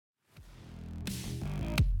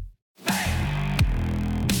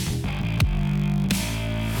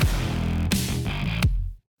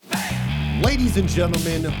Ladies and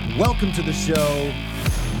gentlemen, welcome to the show.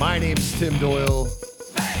 My name is Tim Doyle,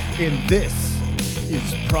 and this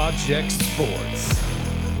is Project Sports.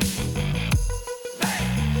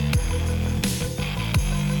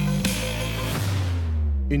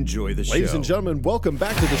 Enjoy the show. Ladies and gentlemen, welcome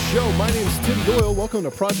back to the show. My name is Tim Doyle. Welcome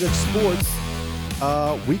to Project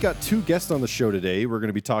Sports. We got two guests on the show today. We're going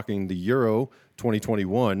to be talking the Euro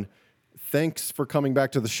 2021. Thanks for coming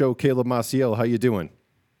back to the show, Caleb Maciel. How you doing?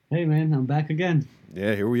 Hey, man, I'm back again.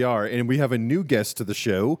 Yeah, here we are. And we have a new guest to the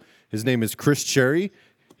show. His name is Chris Cherry.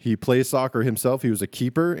 He plays soccer himself. He was a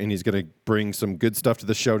keeper, and he's going to bring some good stuff to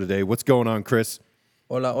the show today. What's going on, Chris?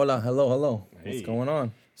 Hola, hola, hello. Hey. What's going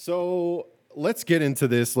on? So let's get into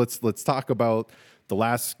this. Let's talk about the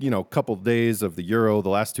last couple of days of the Euro, the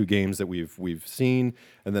last two games that we've seen,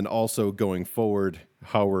 and then also going forward,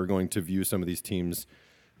 how we're going to view some of these teams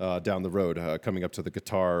down the road coming up to the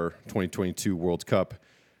Qatar 2022 World Cup.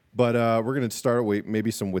 But we're going to start with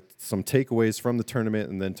some takeaways from the tournament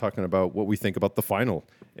and then talking about what we think about the final.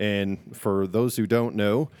 And for those who don't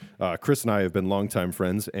know, Chris and I have been longtime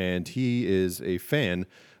friends, and he is a fan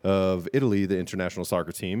of Italy, the international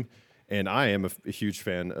soccer team. And I am a huge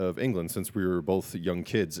fan of England since we were both young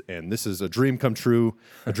kids. And this is a dream come true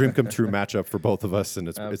matchup for both of us, and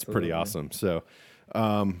it's pretty awesome. So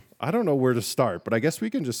I don't know where to start, but I guess we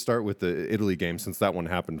can just start with the Italy game since that one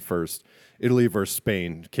happened first. Italy versus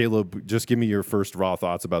Spain. Caleb, just give me your first raw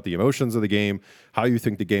thoughts about the emotions of the game, how you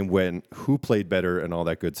think the game went, who played better, and all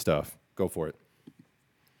that good stuff. Go for it.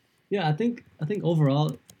 Yeah, I think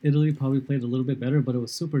overall Italy probably played a little bit better, but it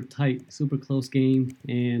was super tight, super close game,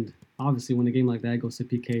 and obviously when a game like that goes to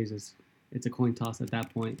PKs, it's a coin toss at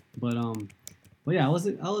that point. But yeah, I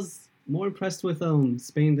was more impressed with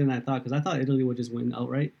Spain than I thought, because I thought Italy would just win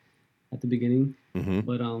outright at the beginning. Mm-hmm.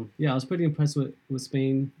 But yeah, I was pretty impressed with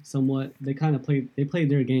Spain somewhat. They kind of played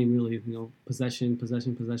their game really, possession,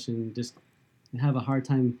 just have a hard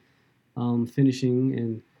time finishing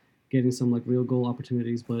and getting some like real goal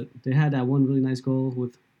opportunities. But they had that one really nice goal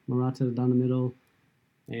with Morata down the middle.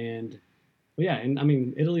 But yeah, and I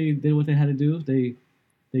mean, Italy did what they had to do.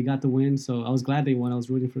 They got the win, so I was glad they won. I was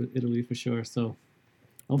rooting for Italy for sure. So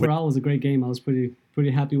overall, it was a great game. I was pretty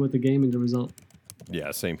happy with the game and the result.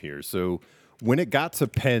 Yeah, same here. So when it got to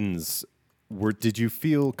pens, did you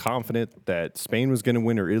feel confident that Spain was going to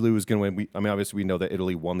win or Italy was going to win? Obviously we know that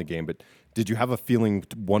Italy won the game, but did you have a feeling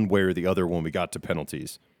one way or the other when we got to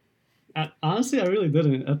penalties? Honestly, I really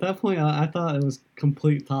didn't. At that point, I thought it was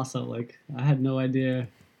complete toss-up. Like, I had no idea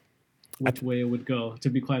which way it would go,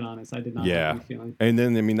 to be quite honest. I did not have any feeling. And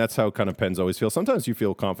then, that's how kind of pens always feel. Sometimes you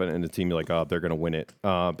feel confident in a team. You're like, oh, they're going to win it.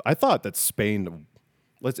 I thought that Spain,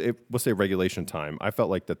 let's say regulation time, I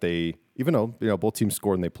felt like that they, even though both teams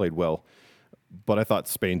scored and they played well, but I thought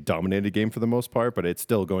Spain dominated the game for the most part, but it's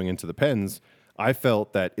still going into the pens. I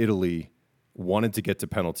felt that Italy wanted to get to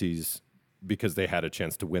penalties because they had a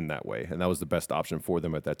chance to win that way, and that was the best option for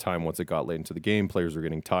them at that time. Once it got late into the game, players were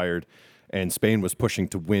getting tired, and Spain was pushing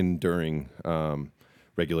to win during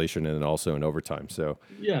regulation and also in overtime. So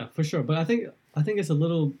yeah, for sure. But I think it's a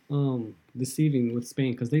little deceiving with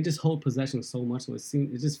Spain because they just hold possession so much, so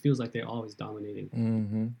it just feels like they're always dominating.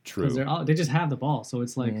 Mm-hmm. True. Because they just have the ball, so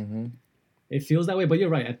it's like it feels that way. But you're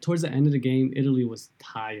right. Towards the end of the game, Italy was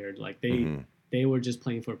tired. Like they were just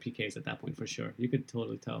playing for PKs at that point for sure. You could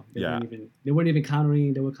totally tell. They weren't even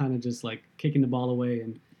countering. They were kind of just like kicking the ball away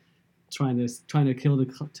and trying to kill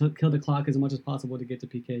the clock as much as possible to get to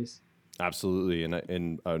PKs. Absolutely.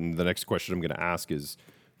 And the next question I'm going to ask is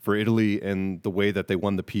for Italy and the way that they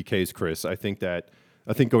won the PKs, Chris. I think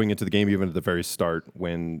going into the game, even at the very start,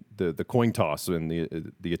 when the coin toss and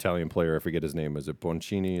the Italian player, I forget his name, was it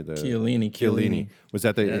Boncini? Chiellini. Was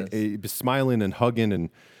that smiling and hugging and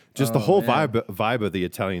just the whole vibe of the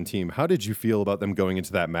Italian team. How did you feel about them going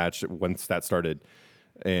into that match once that started?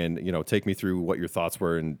 And, take me through what your thoughts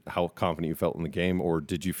were and how confident you felt in the game, or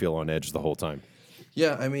did you feel on edge the whole time?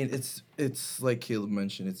 Yeah, I mean, it's like Caleb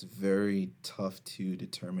mentioned, it's very tough to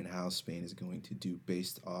determine how Spain is going to do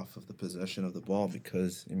based off of the possession of the ball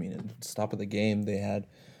because, at the top of the game, they had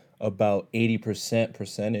about 80%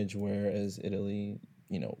 percentage, whereas Italy,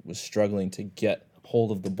 was struggling to get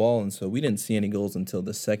hold of the ball, and so we didn't see any goals until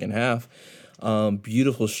the second half.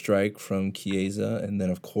 Beautiful strike from Chiesa, and then,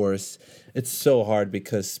 of course, it's so hard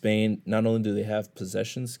because Spain, not only do they have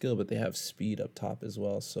possession skill, but they have speed up top as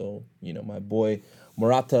well. So, my boy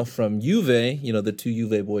Morata from Juve, the two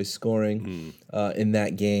Juve boys scoring in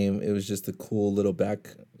that game. It was just a cool little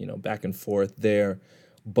back and forth there.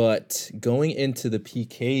 But going into the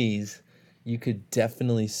PKs, you could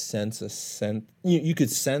definitely sense you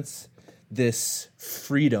could sense this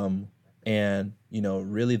freedom and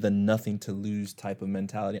really the nothing to lose type of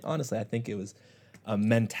mentality. Honestly, I think it was a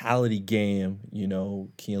mentality game.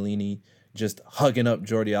 Chiellini just hugging up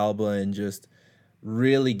Jordi Alba and just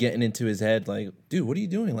really getting into his head, like, dude, what are you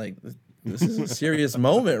doing? Like, this is a serious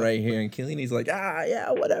moment right here. And Chiellini's like,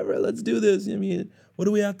 yeah, whatever, let's do this. I mean, what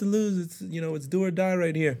do we have to lose? It's do or die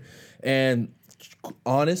right here. And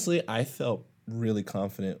honestly, I felt really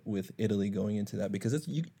confident with Italy going into that because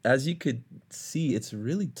as you could see, it's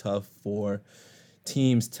really tough for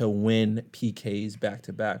teams to win PKs back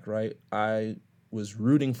to back, right? I was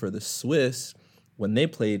rooting for the Swiss when they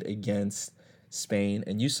played against Spain,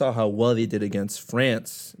 and you saw how well they did against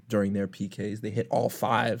France during their PKs. They hit all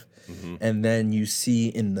 5. And then you see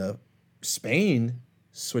in the Spain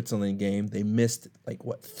Switzerland game, they missed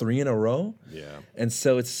 3 in a row. Yeah. And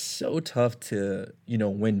so it's so tough to,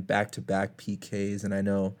 win back-to-back PKs. And I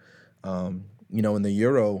know, in the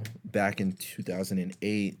Euro back in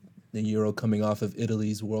 2008, the Euro coming off of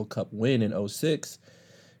Italy's World Cup win in 2006,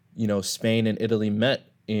 Spain and Italy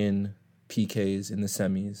met in PKs in the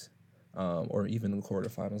semis, or even in the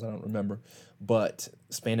quarterfinals. I don't remember. But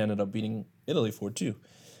Spain ended up beating Italy 4-2.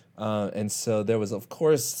 And so there was, of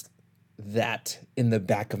course, that in the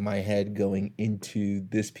back of my head going into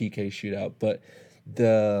this PK shootout. But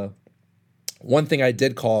the one thing I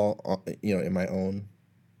did call, in my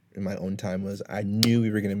own time was I knew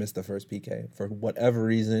we were going to miss the first PK for whatever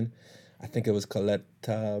reason. I think it was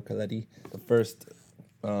Coletti, the first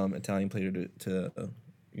Italian player to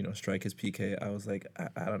strike his PK. I was like,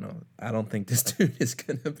 I don't know. I don't think this dude is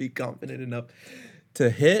going to be confident enough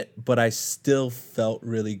to hit, but I still felt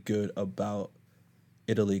really good about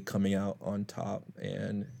Italy coming out on top,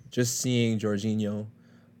 and just seeing Jorginho,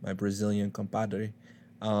 my Brazilian compadre,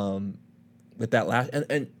 with that last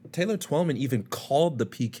and Taylor Twellman even called the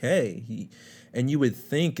PK. And you would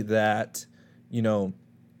think that the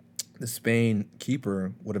Spain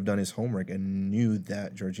keeper would have done his homework and knew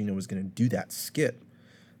that Jorginho was going to do that skip,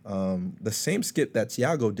 the same skip that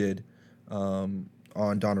Thiago did on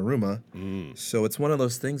Donnarumma. So it's one of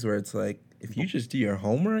those things where it's like, if you just do your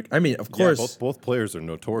homework, I mean, of course, both players are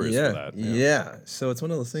notorious for that. Yeah. So it's one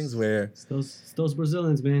of those things where It's those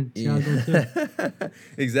Brazilians, man. Thiago too.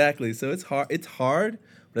 exactly. So it's hard,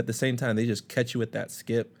 but at the same time, they just catch you with that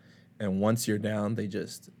skip, and once you're down, they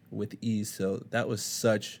just with ease. So that was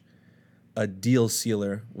such a deal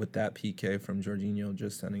sealer with that PK from Jorginho,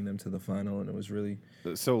 just sending them to the final, and it was really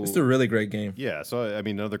just a really great game. Yeah. So I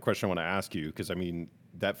mean, another question I want to ask you, because I mean,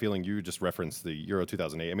 that feeling you just referenced, the Euro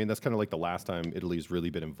 2008. I mean, that's kind of like the last time Italy's really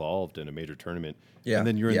been involved in a major tournament. Yeah. And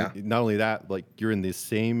then you're not only that, like you're in the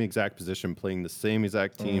same exact position, playing the same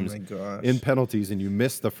exact teams in penalties, and you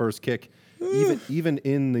miss the first kick. even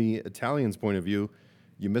in the Italians' point of view,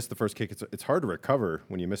 you miss the first kick. It's hard to recover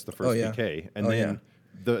when you miss the first PK. And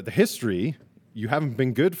the history, you haven't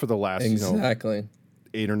been good for the last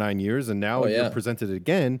 8 or 9 years, and now you're presented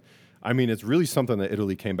again. I mean, it's really something that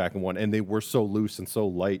Italy came back and won, and they were so loose and so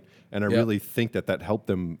light, and I really think that helped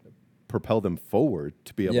them propel them forward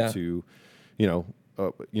to be able to,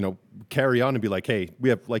 carry on and be like, hey, we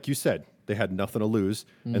have, like you said, they had nothing to lose,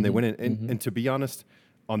 and they went in. And to be honest,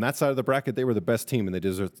 on that side of the bracket, they were the best team, and they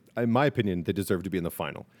deserved, in my opinion, they deserved to be in the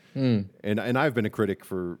final. And I've been a critic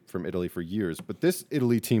from Italy for years, but this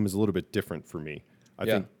Italy team is a little bit different for me. I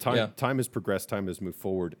think time has progressed, time has moved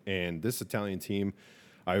forward, and this Italian team,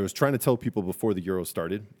 I was trying to tell people before the Euro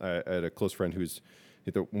started. I had a close friend who's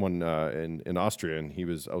the one in Austria, and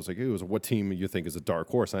I was like, what team you think is a dark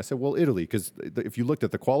horse? And I said, well, Italy, because if you looked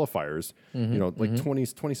at the qualifiers,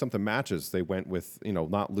 20 something matches, they went with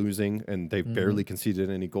not losing, and they've barely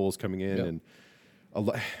conceded any goals coming in, and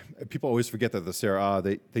people always forget that the Serie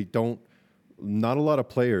A, they don't, not a lot of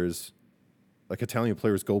players, like Italian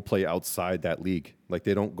players, go play outside that league. Like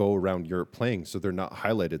they don't go around Europe playing, so they're not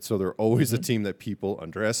highlighted. So they're always a team that people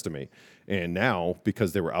underestimate. And now,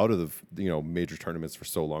 because they were out of the major tournaments for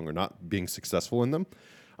so long or not being successful in them,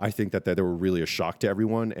 I think that they were really a shock to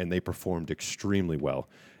everyone, and they performed extremely well.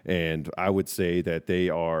 And I would say that they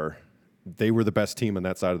were the best team on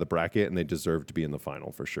that side of the bracket, and they deserve to be in the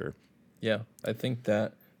final for sure. Yeah, I think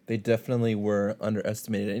that they definitely were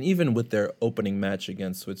underestimated. And even with their opening match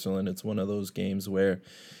against Switzerland, it's one of those games where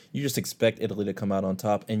you just expect Italy to come out on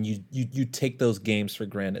top, and you take those games for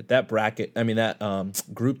granted. That bracket, I mean, that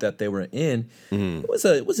group that they were in, it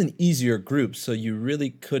was an easier group, so you really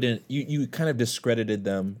couldn't, you kind of discredited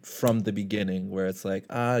them from the beginning, where it's like,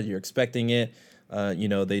 you're expecting it.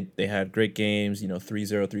 They had great games,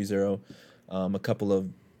 3-0, 3-0, a couple of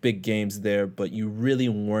big games there, but you really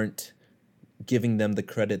weren't giving them the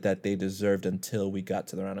credit that they deserved until we got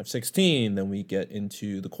to the round of 16. Then we get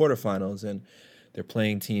into the quarterfinals, and they're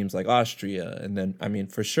playing teams like Austria, and then I mean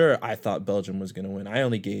for sure I thought Belgium was going to win. I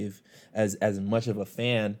only gave as much of a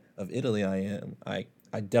fan of Italy I am.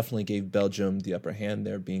 I definitely gave Belgium the upper hand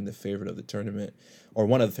there, being the favorite of the tournament, or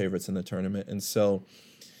one of the favorites in the tournament. And so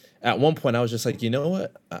at one point I was just like, you know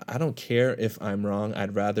what? I don't care if I'm wrong.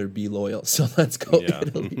 I'd rather be loyal. So let's go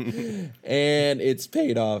Italy. And it's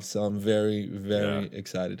paid off. So I'm very, very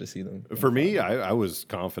excited to see them. For me, I was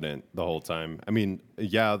confident the whole time. I mean,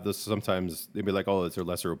 sometimes they'd be like, oh, it's their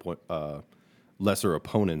lesser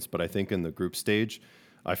opponents. But I think in the group stage,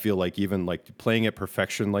 I feel like even like playing at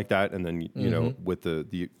perfection like that, and then you know with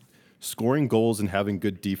the scoring goals and having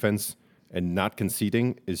good defense and not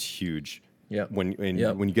conceding is huge. Yeah. When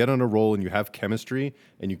you get on a roll and you have chemistry,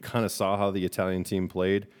 and you kind of saw how the Italian team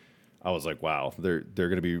played, I was like, wow, they're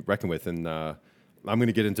going to be reckoned with. And I'm going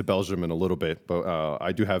to get into Belgium in a little bit, but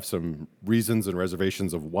I do have some reasons and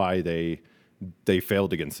reservations of why they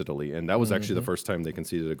failed against Italy, and that was actually the first time they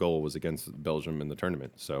conceded a goal was against Belgium in the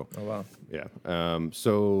tournament. So, oh wow, yeah.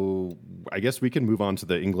 So I guess we can move on to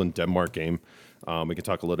the England-Denmark game. We can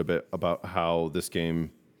talk a little bit about how this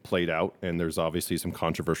game played out, and there's obviously some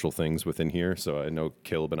controversial things within here. So I know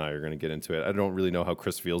Caleb and I are going to get into it. I don't really know how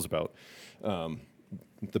Chris feels about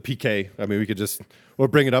the PK. I mean, we'll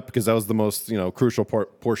bring it up because that was the most crucial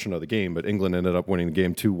portion of the game. But England ended up winning the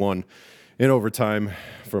game 2-1. In overtime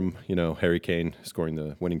from, Harry Kane scoring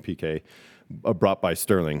the winning PK brought by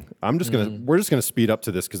Sterling. We're just gonna speed up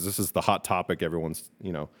to this because this is the hot topic everyone's,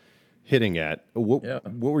 hitting at. What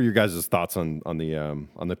were your guys' thoughts on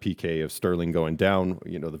the PK of Sterling going down,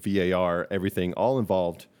 the VAR, everything all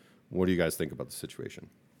involved? What do you guys think about the situation?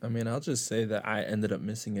 I mean, I'll just say that I ended up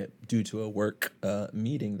missing it due to a work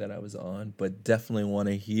meeting that I was on, but definitely want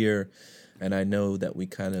to hear. And I know that we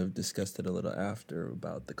kind of discussed it a little after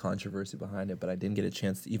about the controversy behind it, but I didn't get a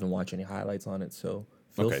chance to even watch any highlights on it. So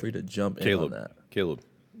feel free to jump in on that. Caleb,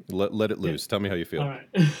 let it loose. Tell me how you feel. All right.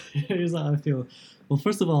 Here's how I feel. Well,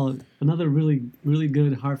 first of all, another really, really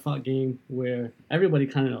good, hard-fought game where everybody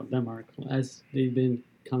counted out Denmark, as they've been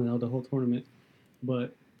counted out the whole tournament.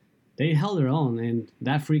 But they held their own, and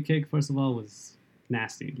that free kick, first of all, was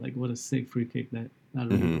nasty. Like, what a sick free kick. I don't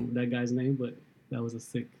know that guy's name, but that was a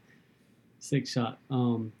sick shot.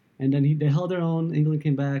 And then they held their own. England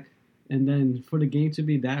came back, and then for the game to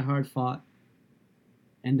be that hard fought,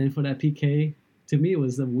 and then for that PK, to me it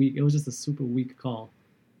was just a super weak call.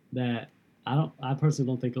 That I personally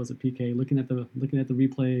don't think it was a PK. Looking at the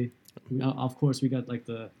replay, of course we got like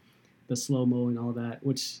the slow mo and all that,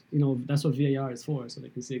 which that's what VAR is for, so they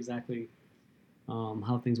can see exactly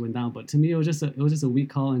how things went down. But to me, it was just a weak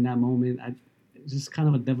call in that moment. It's just kind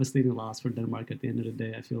of a devastating loss for Denmark at the end of the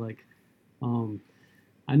day. I feel like.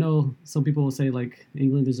 I know some people will say like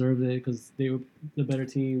England deserved it because they were the better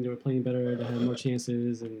team, they were playing better, they had more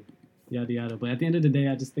chances, and yada yada. But at the end of the day,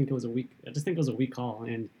 I just think it was a weak call,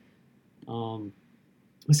 and it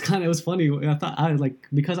was funny.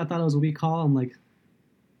 Because I thought it was a weak call, I'm like,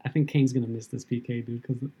 I think Kane's gonna miss this PK, dude,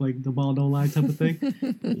 because like the ball don't lie type of thing.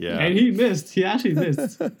 Yeah, and he missed. He actually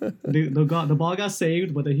missed. The ball got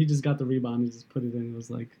saved, but then he just got the rebound and just put it in. It was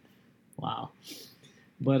like, wow.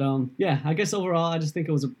 But I guess overall, I just think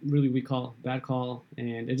it was a really weak call, bad call,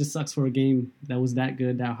 and it just sucks for a game that was that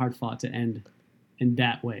good, that hard fought to end in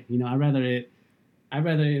that way. I'd rather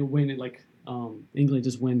it win it like England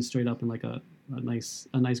just win straight up in like a nice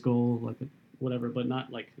goal, like whatever, but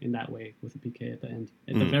not like in that way with a PK at the end,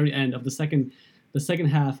 at the very end of the second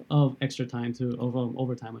half of extra time to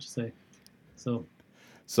overtime, I should say.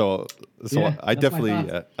 So yeah, I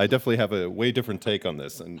definitely have a way different take on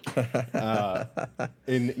this, and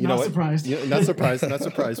not surprised. Not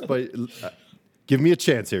surprised. But give me a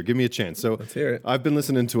chance here. Give me a chance. So let's hear it. I've been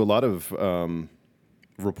listening to a lot of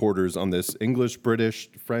reporters on this: English, British,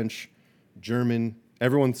 French, German.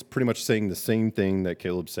 Everyone's pretty much saying the same thing that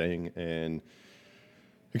Caleb's saying, and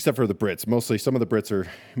except for the Brits. Mostly, some of the Brits are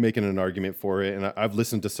making an argument for it, and I've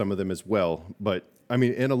listened to some of them as well. But I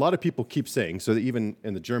mean, and a lot of people keep saying, so that even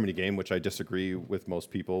in the Germany game, which I disagree with most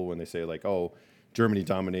people when they say like, oh, Germany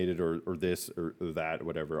dominated or this or that, or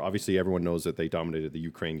whatever. Obviously, everyone knows that they dominated the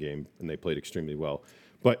Ukraine game and they played extremely well.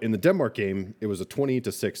 But in the Denmark game, it was a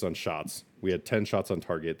 20-6 on shots. We had 10 shots on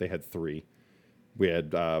target. They had 3. We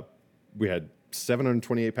had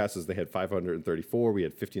 728 passes. They had 534. We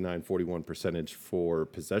had 59-41 percentage for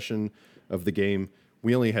possession of the game.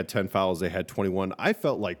 We only had 10 fouls. They had 21. I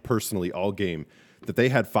felt like personally all game that they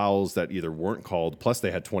had fouls that either weren't called, plus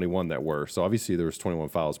they had 21 that were. So obviously there was 21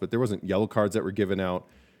 fouls, but there wasn't yellow cards that were given out.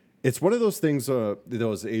 It's one of those things,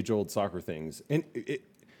 those age-old soccer things, and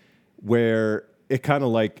where it kind of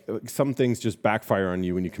like some things just backfire on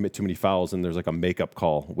you when you commit too many fouls and there's like a makeup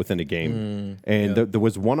call within a game. And there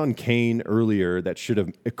was one on Kane earlier that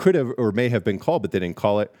it could have or may have been called, but they didn't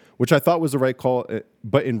call it, which I thought was the right call.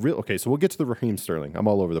 But okay, so we'll get to the Raheem Sterling. I'm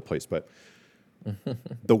all over the place, but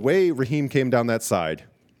the way Raheem came down that side,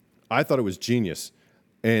 I thought it was genius.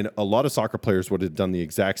 And a lot of soccer players would have done the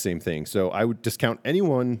exact same thing. So I would discount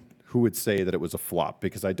anyone who would say that it was a flop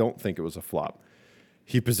because I don't think it was a flop.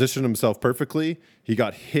 He positioned himself perfectly. He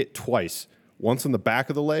got hit twice, once on the back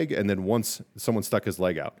of the leg and then once someone stuck his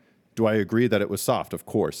leg out. Do I agree that it was soft? Of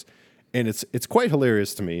course. And it's quite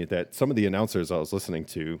hilarious to me that some of the announcers I was listening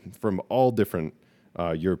to from all different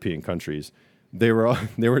European countries, they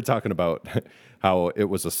were talking about how it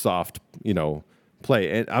was a soft,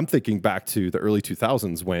 play. And I'm thinking back to the early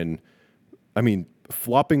 2000s when,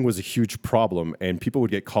 flopping was a huge problem and people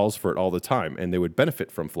would get calls for it all the time and they would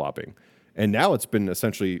benefit from flopping. And now it's been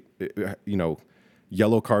essentially,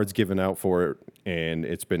 yellow cards given out for it, and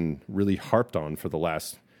it's been really harped on for the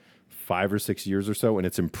last 5 or 6 years or so, and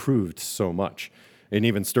it's improved so much. And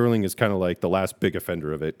even Sterling is kind of like the last big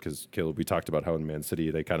offender of it because, Caleb, we talked about how in Man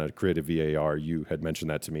City they kind of created VAR. You had mentioned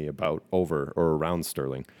that to me about over or around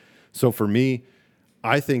Sterling. So for me,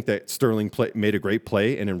 I think that Sterling made a great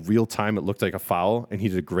play, and in real time it looked like a foul, and he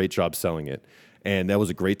did a great job selling it. And that was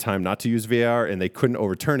a great time not to use VAR, and they couldn't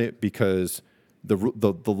overturn it because the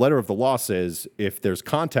letter of the law says if there's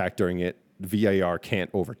contact during it, VAR can't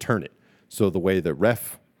overturn it. So the way the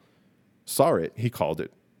ref saw it, he called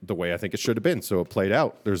it the way I think it should have been. So it played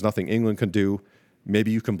out. There's nothing England can do. Maybe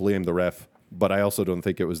you can blame the ref, but I also don't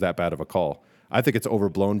think it was that bad of a call. I think it's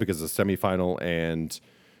overblown because it's a semifinal, and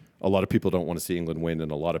a lot of people don't want to see England win,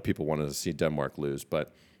 and a lot of people want to see Denmark lose.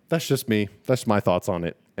 But that's just me. That's my thoughts on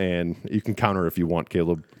it. And you can counter if you want,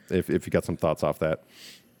 Caleb, if you got some thoughts off that.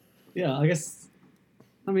 Yeah, I guess,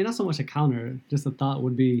 not so much a counter, just a thought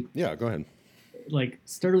would be, Yeah, go ahead. like,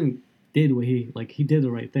 Sterling did he did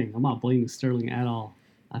the right thing. I'm not blaming Sterling at all.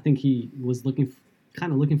 I think he was looking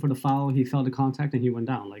for the foul. He felt the contact and he went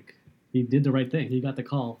down. Like, he did the right thing. He got the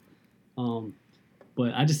call.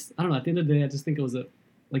 But I don't know. At the end of the day, I just think it was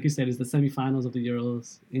like you said, it's the semifinals of the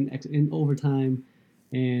Euros in overtime.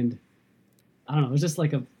 And I don't know. It was just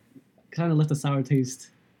like a kind of left a sour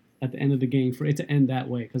taste at the end of the game for it to end that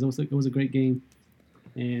way because it was a great game.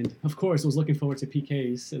 And of course, I was looking forward to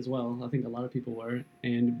PKs as well. I think a lot of people were.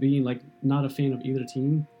 And being like not a fan of either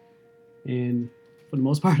team, and for the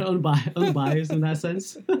most part unbiased in that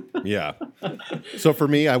sense. Yeah. So for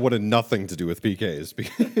me, I wanted nothing to do with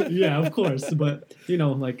PKs. Yeah, of course. But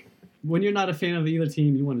like when you're not a fan of either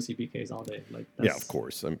team, you want to see PKs all day. Like that's of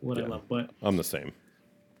course. I love. But I'm the same.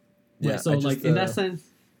 Yeah. So like in that sense,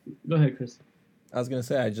 go ahead, Chris. I was gonna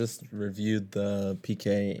say I just reviewed the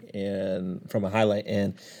PK and from a highlight,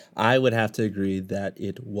 and I would have to agree that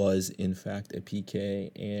it was in fact a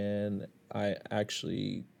PK, and I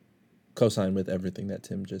actually co-sign with everything that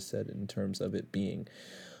Tim just said in terms of it being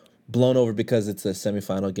blown over because it's a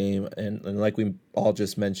semifinal game, and like we all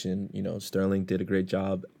just mentioned, Sterling did a great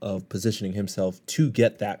job of positioning himself to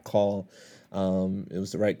get that call. It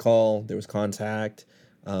was the right call. There was contact,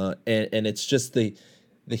 and it's just the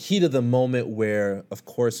heat of the moment where, of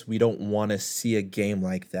course, we don't want to see a game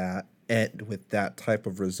like that end with that type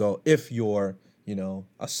of result if you're,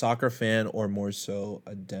 a soccer fan or more so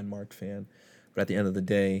a Denmark fan. But at the end of the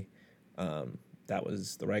day, that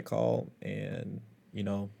was the right call. And,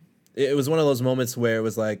 it was one of those moments where it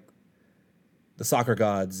was like the soccer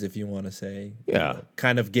gods, if you want to say,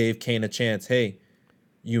 kind of gave Kane a chance. Hey,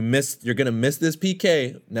 you're going to miss this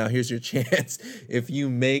PK. Now here's your chance. If you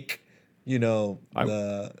make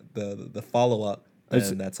the follow up,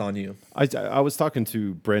 and that's on you. I was talking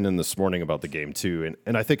to Brandon this morning about the game too,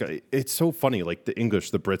 and I think it's so funny. Like the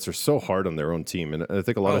Brits are so hard on their own team, and I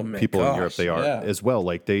think a lot of people in Europe are as well.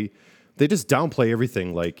 Like they just downplay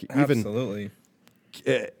everything. Like Absolutely.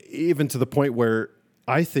 even to the point where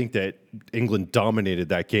I think that England dominated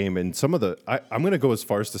that game, and some of I'm going to go as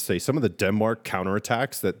far as to say some of the Denmark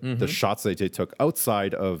counterattacks that the shots that they took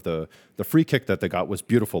outside of the free kick that they got was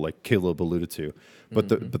beautiful, like Caleb alluded to. But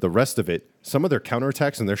the rest of it, some of their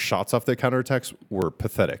counterattacks and their shots off their counterattacks were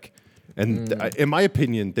pathetic. And in my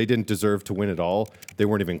opinion, they didn't deserve to win at all. They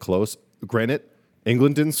weren't even close. Granted,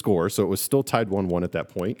 England didn't score, so it was still tied 1-1 at that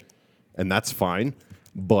point, and that's fine.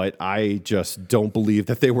 But I just don't believe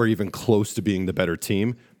that they were even close to being the better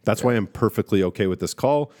team. That's why I'm perfectly okay with this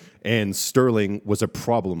call. And Sterling was a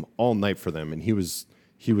problem all night for them, and he was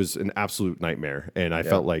an absolute nightmare. And I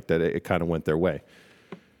felt like that it kind of went their way.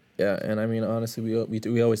 Yeah, and honestly,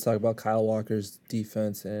 we always talk about Kyle Walker's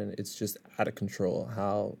defense, and it's just out of control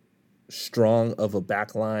how strong of a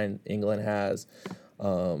back line England has.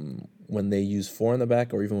 When they use 4 in the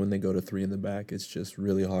back, or even when they go to 3 in the back, it's just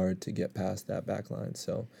really hard to get past that back line.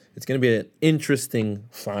 So it's going to be an interesting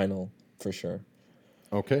final for sure.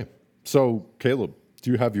 Okay. So, Caleb,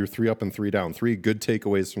 do you have your 3 up and 3 down? 3 good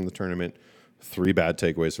takeaways from the tournament, 3 bad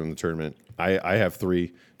takeaways from the tournament. I have 3.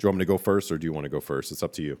 Do you want me to go first, or do you want to go first? It's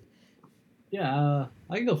up to you. Yeah,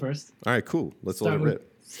 I can go first. All right, cool. Let's let it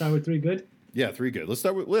rip. Start with 3 good. Yeah, 3 good. Let's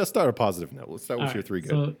start a positive note. Let's start with your 3 good.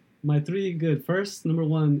 So my 3 good. First, number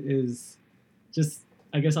 1 is just,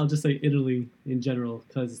 I guess I'll just say Italy in general,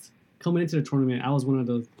 because coming into the tournament, I was one of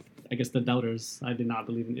those, I guess, the doubters. I did not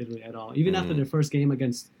believe in Italy at all. Even after their first game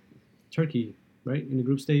against Turkey, right, in the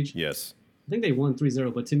group stage. Yes. I think they won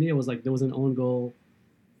 3-0, but to me it was like there was an own goal.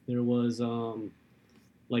 There was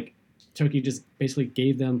like Turkey just basically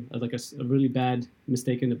gave them a really bad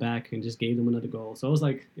mistake in the back and just gave them another goal. So I was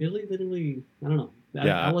like, Italy literally, I don't know.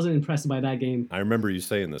 I wasn't impressed by that game. I remember you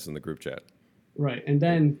saying this in the group chat. Right, and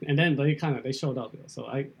then they showed up. So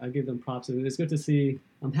I give them props, and it's good to see.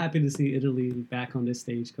 I'm happy to see Italy back on this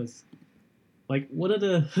stage, because like one of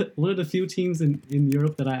the few teams in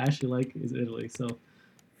Europe that I actually like is Italy. So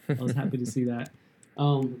I was happy to see that.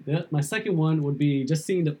 My second one would be just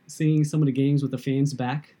seeing some of the games with the fans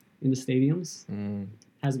back in the stadiums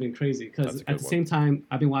has been crazy, because at the same time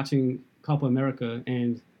I've been watching Copa America,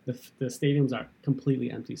 and the stadiums are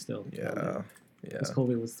completely empty still. Yeah. Because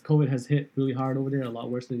COVID has hit really hard over there, a lot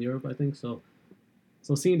worse than Europe, I think. So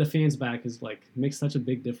seeing the fans back is like makes such a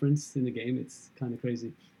big difference in the game. It's kind of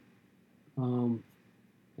crazy. And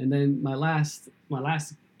then my last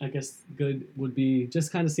I guess good would be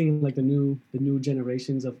just kind of seeing like the new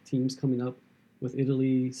generations of teams coming up with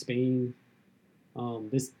Italy, Spain,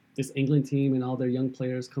 this England team and all their young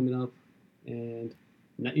players coming up, and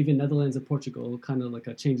even Netherlands and Portugal, kind of like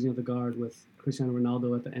a changing of the guard with Cristiano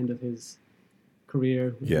Ronaldo at the end of his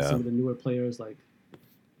career. With some of the newer players like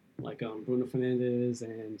Bruno Fernandes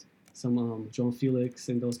and some João Felix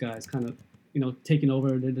and those guys kind of taking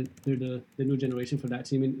over. They're the new generation for that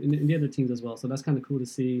team and the other teams as well. So that's kind of cool to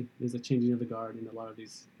see. There's a changing of the guard in a lot of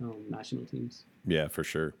these national teams. Yeah, for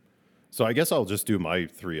sure. So I guess I'll just do my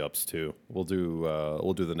 3 ups too. We'll do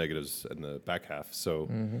the negatives in the back half. So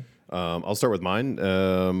I'll start with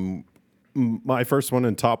mine. My first one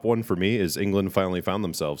and top one for me is England finally found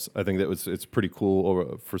themselves. I think it's pretty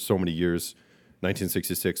cool for so many years.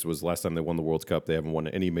 1966 was the last time they won the World Cup. They haven't won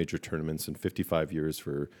any major tournaments in 55 years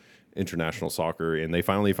for international soccer, and they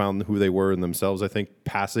finally found who they were in themselves. I think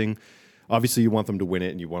passing, obviously you want them to win it,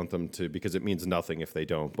 and you want them to, because it means nothing if they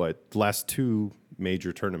don't. But the last 2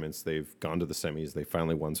 major tournaments, they've gone to the semis. They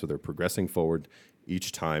finally won, so they're progressing forward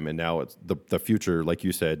each time. And now it's the future, like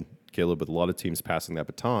you said, Caleb, with a lot of teams passing that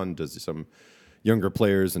baton, does some younger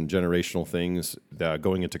players and generational things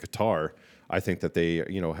going into Qatar. I think that they,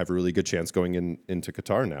 have a really good chance going into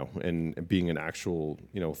Qatar now and being an actual,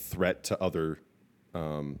 threat to other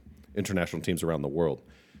international teams around the world.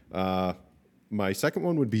 My second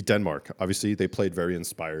one would be Denmark. Obviously, they played very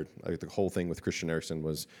inspired. Like the whole thing with Christian Eriksen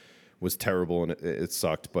was terrible and it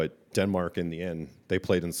sucked. But Denmark, in the end, they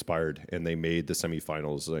played inspired and they made the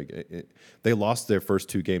semifinals. They lost their first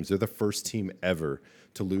 2 games. They're the first team ever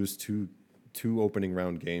to lose two opening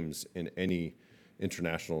round games in any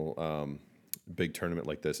international big tournament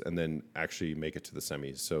like this, and then actually make it to the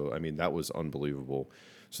semis. So, I mean, that was unbelievable.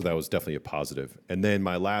 So that was definitely a positive. And then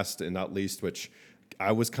my last and not least, which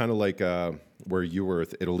I was kind of like where you were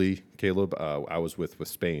with Italy, Caleb, I was with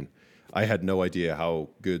Spain. I had no idea how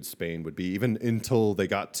good Spain would be, even until they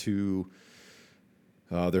got to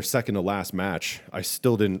their second to last match. I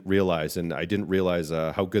still didn't realize, and I didn't realize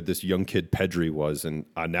how good this young kid Pedri was. And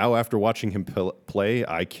now after watching him play,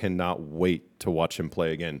 I cannot wait to watch him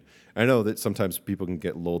play again. I know that sometimes people can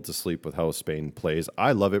get lulled to sleep with how Spain plays.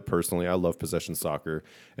 I love it personally. I love possession soccer,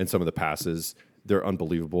 and some of the passes, they're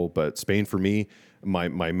unbelievable. But Spain, for me, my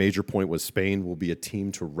major point was Spain will be a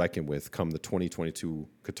team to reckon with come the 2022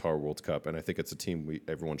 Qatar World Cup. And I think it's a team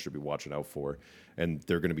everyone should be watching out for. And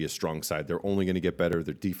they're going to be a strong side. They're only going to get better.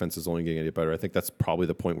 Their defense is only going to get better. I think that's probably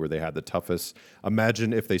the point where they had the toughest.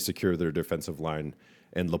 Imagine if they secure their defensive line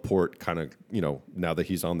and Laporte kind of, now that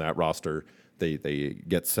he's on that roster, they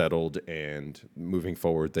get settled, and moving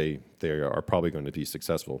forward, they are probably going to be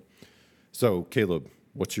successful. So, Caleb,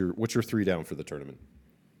 what's your 3 down for the tournament?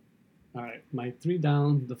 All right, my 3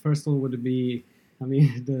 down. The first one would be,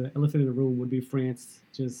 the elephant in the room would be France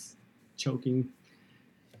just choking,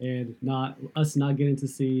 and not getting to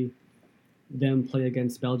see them play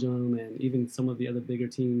against Belgium and even some of the other bigger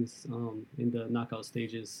teams in the knockout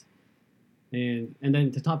stages. And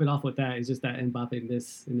then to top it off with that is just that Mbappe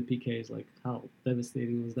miss in the PK is like, how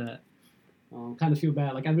devastating was that? Kind of feel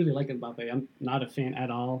bad. Like I really like Mbappe. I'm not a fan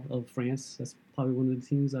at all of France. That's probably one of the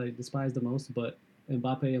teams I despise the most. But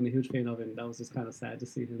Mbappe, I'm a huge fan of, and that was just kind of sad to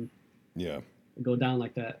see him Yeah, go down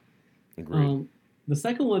like that. agreed. The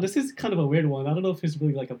second one, this is kind of a weird one. I don't know if it's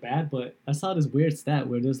really like a bad, but I saw this weird stat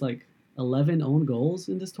where there's like 11 own goals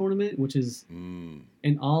in this tournament, which is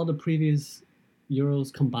in all the previous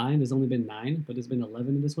Euros combined, there's only been 9, but there's been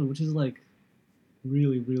 11 in this one, which is like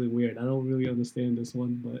really, really weird. I don't really understand this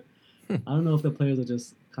one, but I don't know if the players are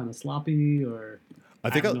just kind of sloppy or I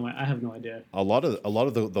think I have no idea. a lot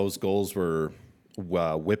of those goals were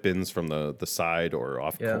whip-ins from the side or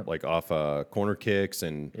off Yeah. off corner kicks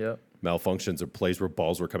and Yep. malfunctions or plays where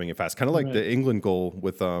balls were coming in fast, kind of like Right. the England goal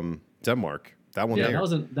with Denmark. That one Yeah, there.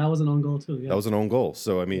 that was an own goal too. Yeah. That was an own goal.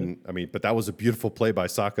 So I mean, but that was a beautiful play by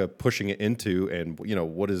Saka pushing it into, and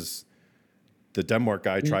what is the Denmark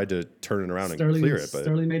guy tried to turn it around and clear it, but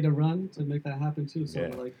Sterling made the run to make that happen too. So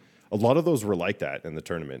Yeah. like a lot of those were like that in the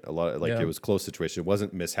tournament. A lot Yeah. it was close situation. It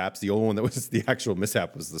wasn't mishaps. The only one that was the actual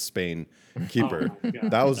mishap was the Spain keeper. Oh my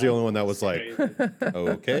God. That was the only one that was like, crazy.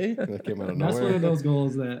 okay, that came out of That's one nowhere. of those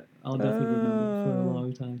goals that I'll definitely remember for a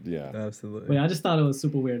long time. Yeah, But Absolutely. yeah, I just thought it was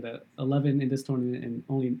super weird that 11 in this tournament and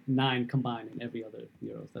only 9 combined in every other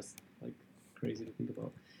Euros. That's like crazy to think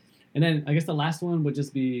about. And then I guess the last one would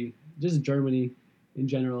just be just Germany in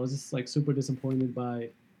general. I was just like super disappointed by,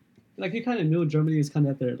 like you kind of knew Germany is kind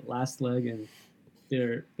of at their last leg and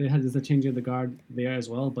they had this changing of the guard there as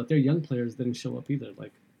well, but their young players didn't show up either.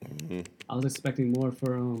 Like I was expecting more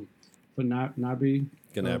for Gnabry.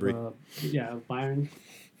 Gnabry. Of, of Bayern.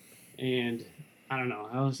 And I don't know.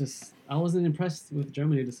 I wasn't impressed with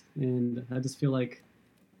Germany, and I just feel like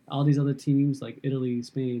all these other teams like Italy,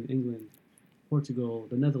 Spain, England, Portugal,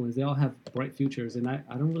 the Netherlands, they all have bright futures, and I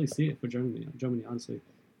don't really see it for Germany, honestly.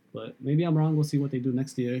 But maybe I'm wrong. We'll see what they do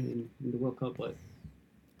next year in the World Cup. But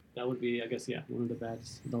that would be, I guess, one of the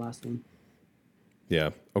bads, the last one. yeah.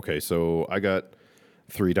 Okay, so I got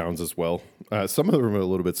 3 downs as well. Some of them are a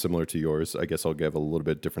little bit similar to yours. I guess I'll give a little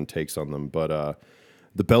bit different takes on them, but.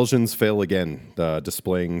 The Belgians fail again,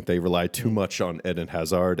 displaying they rely too much on Eden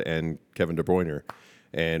Hazard and Kevin De Bruyne.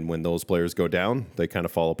 And when those players go down, they kind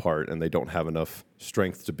of fall apart and they don't have enough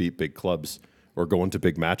strength to beat big clubs or go into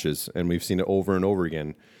big matches. And we've seen it over and over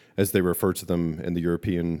again as they refer to them in the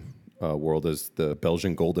European world as the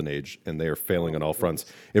Belgian Golden Age, and they are failing on all fronts.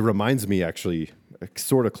 It reminds me actually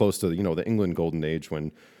sort of close to the England Golden Age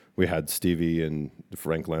when we had Stevie and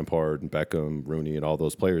Frank Lampard and Beckham, Rooney, and all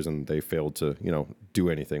those players, and they failed to, do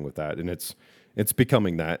anything with that. And it's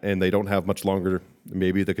becoming that, and they don't have much longer.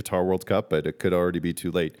 Maybe the Qatar World Cup, but it could already be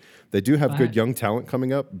too late. They do have good young talent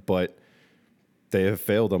coming up, but they have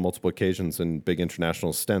failed on multiple occasions in big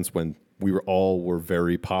international stints when we were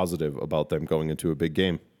very positive about them going into a big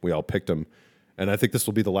game. We all picked them. And I think this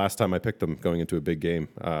will be the last time I pick them going into a big game.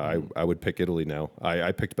 I would pick Italy now.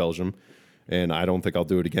 I picked Belgium. And I don't think I'll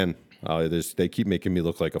do it again. They keep making me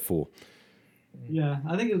look like a fool. Yeah,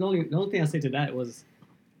 I think the only thing I say to that was,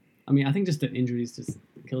 I think just the injuries just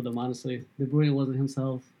killed them, honestly. De Bruyne wasn't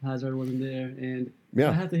himself, Hazard wasn't there, and Yeah.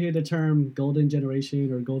 I have to hear the term golden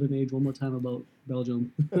generation or golden age one more time about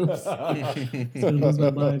Belgium. It's gonna lose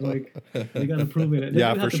my mind. Like, they got to prove it. They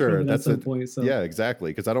Yeah, do for have to sure. prove it That's at some it. point. So. Yeah,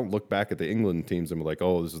 exactly. Because I don't look back at the England teams and be like,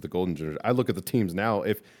 oh, this is the golden generation. I look at the teams now.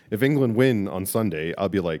 If England win on Sunday, I'll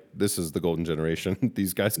be like, this is the golden generation.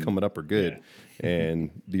 These guys coming up are good. And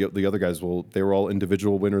the other guys, they were all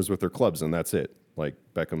individual winners with their clubs, and that's it. Like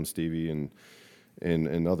Beckham, Stevie,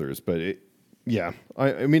 and others. But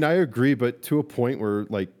I agree, but to a point where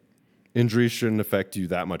like injuries shouldn't affect you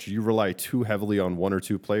that much. You rely too heavily on one or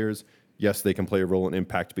two players. Yes, they can play a role in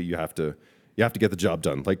impact, but you have to get the job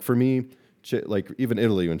done. Like for me, like even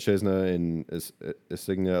Italy, when Chesna and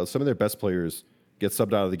Insigne, some of their best players get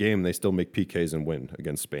subbed out of the game and they still make PKs and win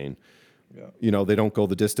against Spain. Yeah. They don't go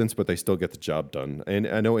the distance, but they still get the job done. And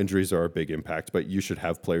I know injuries are a big impact, but you should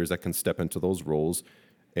have players that can step into those roles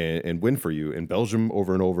and win for you. And Belgium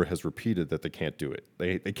over and over has repeated that they can't do it.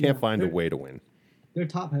 They can't find a way to win. They're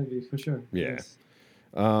top heavy for sure. Yeah. Yes.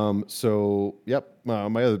 So, yep.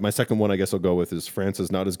 My second one, I guess I'll go with is France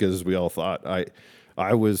is not as good as we all thought.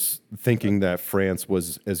 I was thinking that France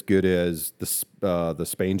was as good as the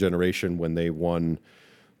Spain generation when they won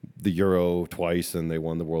the Euro twice and they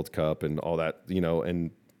won the World Cup and all that, and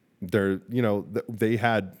they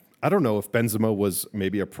had, I don't know if Benzema was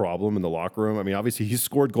maybe a problem in the locker room. I mean, obviously he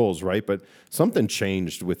scored goals, right? But something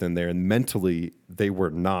changed within there, and mentally they were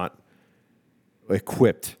not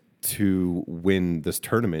equipped to win this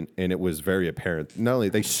tournament, and it was very apparent. Not only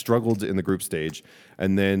they struggled in the group stage,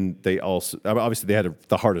 and then they also obviously they had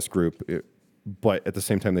the hardest group, but at the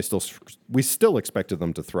same time we still expected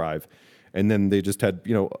them to thrive, and then they just had,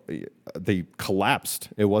 they collapsed.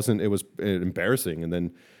 It was embarrassing. And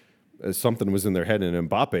then something was in their head. And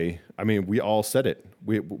Mbappe, I mean, we all said it.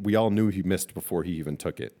 We all knew he missed before he even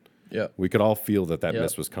took it. Yeah. We could all feel that Yep.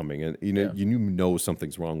 miss was coming, and you know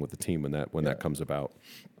something's wrong with the team when that comes about.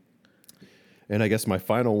 And I guess my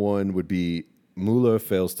final one would be Müller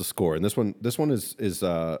fails to score, and this one is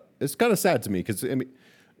it's kind of sad to me because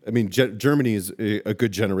Germany is a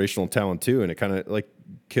good generational talent too, and it kind of, like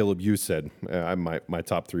Caleb, you said, my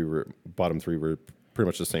top three bottom three were pretty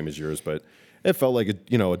much the same as yours, but it felt like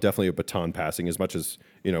definitely a baton passing. As much as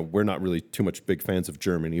we're not really too much big fans of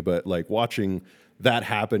Germany, but like watching that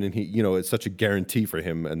happen, and he, it's such a guarantee for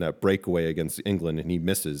him, and that breakaway against England, and he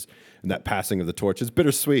misses, and that passing of the torch is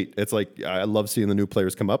bittersweet. It's like I love seeing the new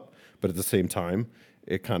players come up, but at the same time,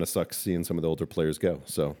 it kind of sucks seeing some of the older players go.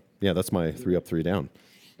 So yeah, that's my 3 up, 3 down.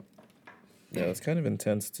 Yeah, it's kind of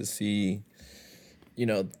intense to see,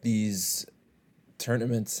 these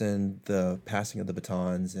tournaments and the passing of the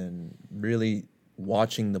batons, and really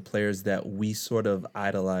watching the players that we sort of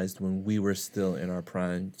idolized when we were still in our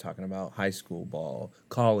prime, talking about high school ball,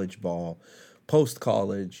 college ball,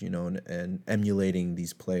 post-college, and emulating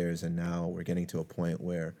these players. And now we're getting to a point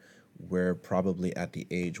where we're probably at the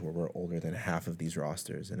age where we're older than half of these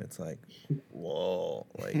rosters. And it's like, whoa,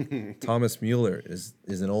 like Thomas Mueller is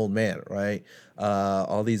an old man, right?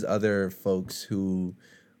 All these other folks who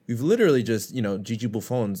we've literally just, Gigi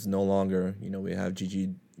Buffon's no longer, we have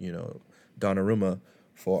Gigi, Donnarumma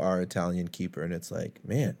for our Italian keeper. And it's like,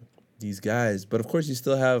 man, these guys. But of course, you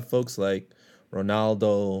still have folks like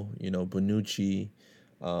Ronaldo, Bonucci,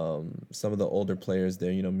 some of the older players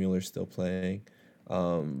there, Mueller's still playing.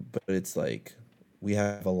 But it's like we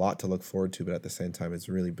have a lot to look forward to, but at the same time, it's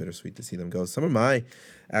really bittersweet to see them go. Some of my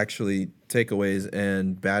actually takeaways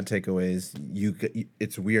and bad takeaways,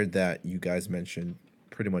 it's weird that you guys mentioned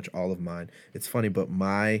pretty much all of mine. It's funny, but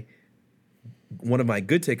one of my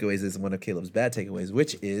good takeaways is one of Caleb's bad takeaways,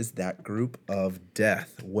 which is that group of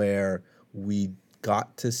death, where we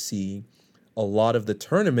got to see a lot of the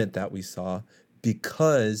tournament that we saw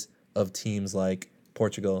because of teams like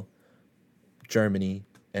Portugal, Germany,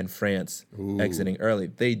 and France exiting early.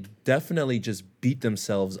 They definitely just beat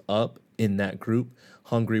themselves up in that group.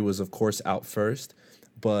 Hungary was, of course, out first,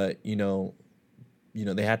 but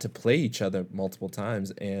they had to play each other multiple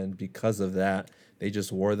times, and because of that, they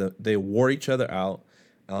just wore each other out,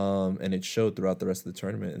 and it showed throughout the rest of the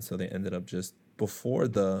tournament. And so they ended up just before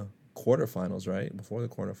the quarterfinals, right? Before the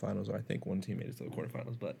quarterfinals, or I think one team made it to the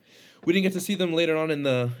quarterfinals, but we didn't get to see them later on in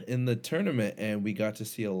the tournament, and we got to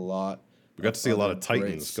see a lot. We got to see a lot of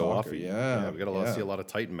Titans go off. Yeah, we got to see a lot of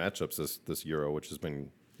Titan matchups this Euro, which has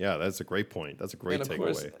been. Yeah, that's a great point. That's a great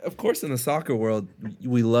takeaway. Of course, in the soccer world,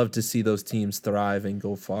 we love to see those teams thrive and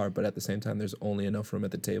go far, but at the same time, there's only enough room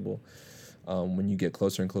at the table when you get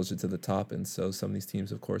closer and closer to the top. And so some of these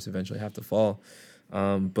teams, of course, eventually have to fall.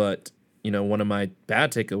 But, one of my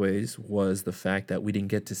bad takeaways was the fact that we didn't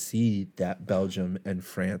get to see that Belgium and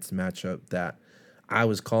France matchup that I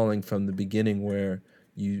was calling from the beginning, where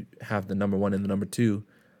you have the number one and the number two,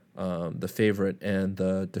 the favorite and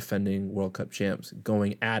the defending World Cup champs,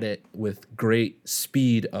 going at it with great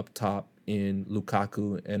speed up top in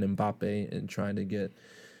Lukaku and Mbappe, and trying to get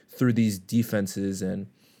through these defenses, and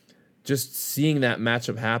just seeing that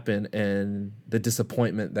matchup happen and the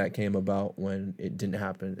disappointment that came about when it didn't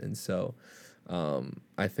happen. And so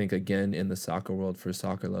I think, again, in the soccer world, for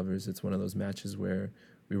soccer lovers, it's one of those matches where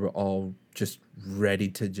we were all just ready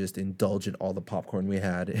to just indulge in all the popcorn we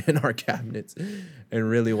had in our cabinets and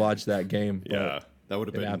really watch that game. Yeah, that would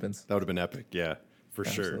have been happens. That would have been epic. Yeah, for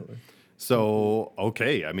Absolutely. sure. So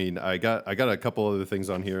okay, I mean, I got a couple other things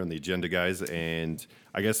on here on the agenda, guys, and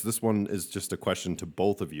I guess this one is just a question to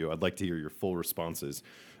both of you. I'd like to hear your full responses.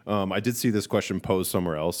 I did see this question posed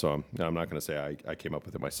somewhere else, so I'm not going to say I came up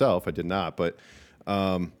with it myself. I did not, but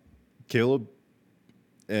Caleb.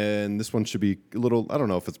 And this one should be a little, I don't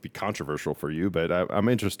know if it's be controversial for you, but I'm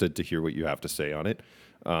interested to hear what you have to say on it.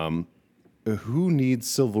 Who needs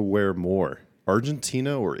silverware more,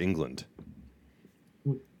 Argentina or England?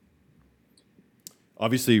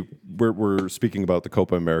 Obviously, we're speaking about the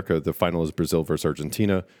Copa America. The final is Brazil versus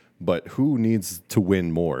Argentina. But who needs to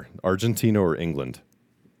win more, Argentina or England?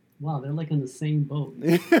 Wow, they're like in the same boat.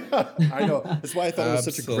 I know. That's why I thought it was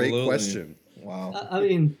such a great Absolutely. question. Wow. I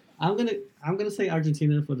mean, I'm gonna say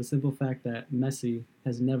Argentina for the simple fact that Messi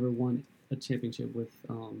has never won a championship with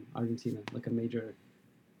Argentina, like a major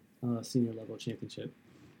senior level championship.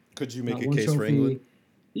 Could you make Not a one case for trophy. England?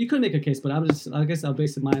 You could make a case, but I guess I'll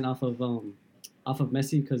base mine off of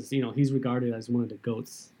Messi, because he's regarded as one of the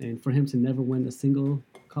GOATs, and for him to never win a single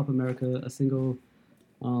Copa America, a single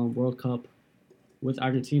World Cup with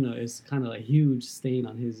Argentina is kind of a huge stain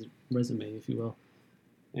on his resume, if you will.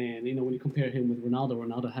 And when you compare him with Ronaldo,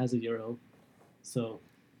 Ronaldo has a Euro, so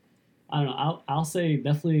I don't know. I'll say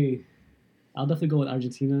definitely. I'll definitely go with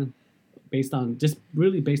Argentina, based on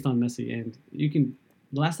Messi. And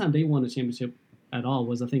the last time they won a championship at all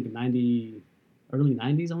was, I think, early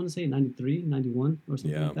 90s. I want to say 93, 91 or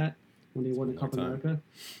something like that, when they won the Copa America.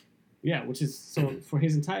 Yeah, which is so for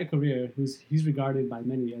his entire career, he's regarded by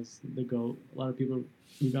many as the GOAT. A lot of people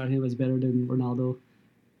regard him as better than Ronaldo.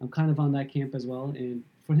 I'm kind of on that camp as well. And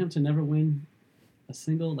for him to never win a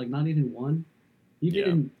single, like not even one,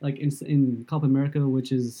 even in Copa America,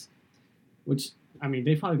 which I mean,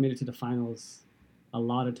 they probably made it to the finals a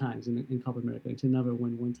lot of times in Copa America, and to never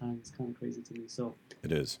win one time is kind of crazy to me. So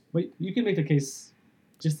it is. But you can make the case,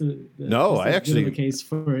 I actually the case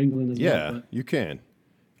for England as well. Yeah, you can.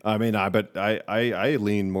 I mean, I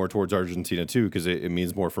lean more towards Argentina too, because it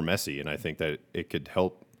means more for Messi, and I think that it could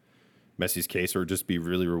help Messi's case or just be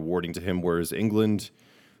really rewarding to him. Whereas England,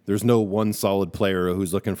 there's no one solid player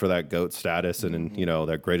who's looking for that GOAT status and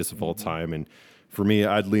that greatest of all time. And for me,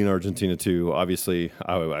 I'd lean Argentina too. Obviously,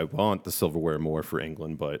 I want the silverware more for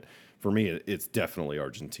England, but for me, it's definitely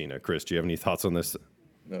Argentina. Chris, do you have any thoughts on this?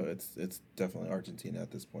 No, it's definitely Argentina at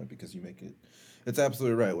this point, because you make it. It's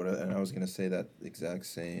absolutely right. And I was going to say that exact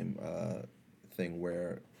same thing,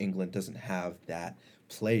 where England doesn't have that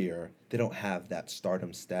player. They don't have that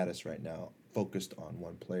stardom status right now, focused on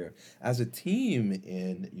one player. As a team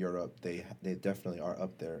in Europe, they definitely are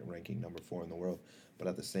up there, ranking number 4 in the world. But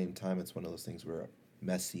at the same time, it's one of those things where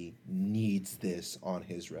Messi needs this on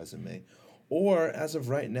his resume. Or as of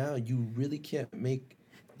right now, you really can't make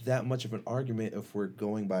that much of an argument, if we're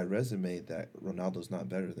going by resume, that Ronaldo's not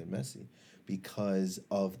better than Messi, because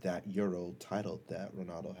of that Euro title that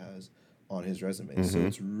Ronaldo has on his resume. So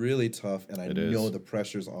it's really tough, and I know the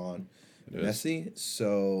pressure's on Messi.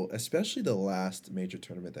 So especially the last major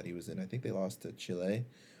tournament that he was in, I think they lost to Chile,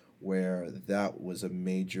 where that was a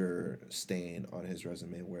major stain on his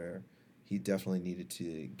resume, where he definitely needed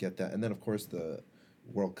to get that. And then, of course, the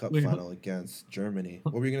World Cup final against Germany.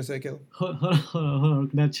 What were you going to say, Caleb? Hold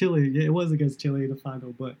on. That Chile, it was against Chile in the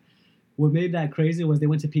final, but what made that crazy was they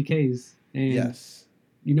went to PKs. And yes.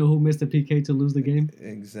 You know who missed a PK to lose the game?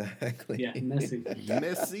 Exactly. Yeah, Messi.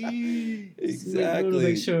 Messi. Exactly. To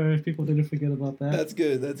make sure people didn't forget about that. That's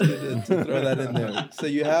good. That's good to throw that in there. So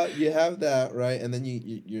you have that, right? And then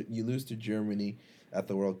you lose to Germany at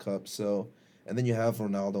the World Cup. So, and then you have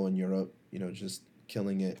Ronaldo in Europe, just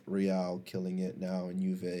killing it. Real killing it now in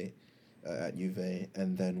Juve, at Juve,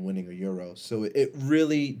 and then winning a Euro. So it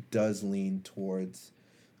really does lean towards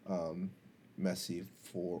Messi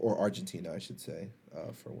or Argentina, I should say,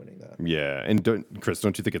 for winning that. Yeah, and Chris,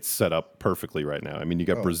 don't you think it's set up perfectly right now? I mean, you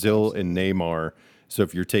got Brazil absolutely. And Neymar. So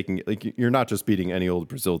if you're taking, you're not just beating any old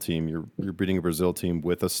Brazil team, you're beating a Brazil team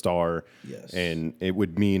with a star. Yes. And it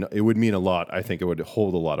would mean a lot. I think it would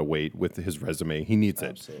hold a lot of weight with his resume. He needs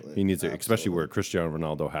absolutely. it. He needs it, especially where Cristiano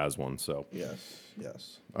Ronaldo has one. So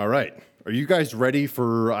yes. All right, are you guys ready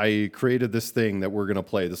for? I created this thing that we're gonna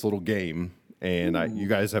play, this little game. And you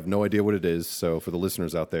guys have no idea what it is. So for the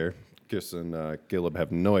listeners out there, Chris and Caleb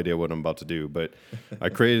have no idea what I'm about to do. But I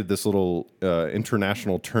created this little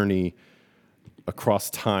international tourney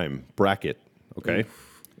across time bracket. Okay.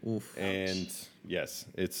 Oof. And yes,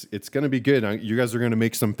 it's going to be good. You guys are going to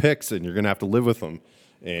make some picks, and you're going to have to live with them.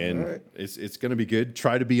 And it's going to be good.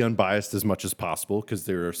 Try to be unbiased as much as possible, because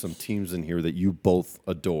there are some teams in here that you both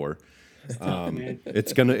adore.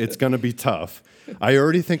 It's gonna be tough. I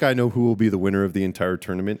already think I know who will be the winner of the entire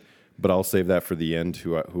tournament, but I'll save that for the end.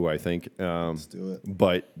 Who I think. Let's do it.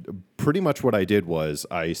 But pretty much what I did was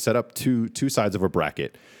I set up two sides of a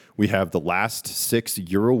bracket. We have the last 6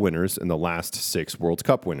 Euro winners and the last 6 World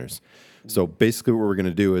Cup winners. So basically, what we're going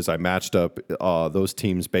to do is I matched up those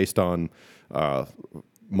teams based on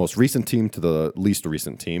most recent team to the least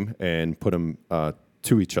recent team, and put them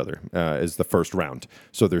to each other as the first round.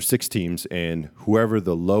 So there's 6 teams, and whoever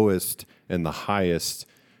the lowest and the highest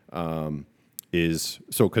is,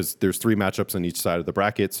 so because there's 3 matchups on each side of the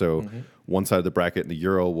bracket. So one side of the bracket in the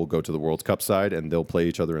Euro will go to the World Cup side, and they'll play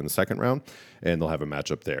each other in the second round, and they'll have a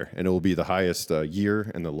matchup there. And it will be the highest year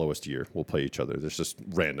and the lowest year will play each other. There's just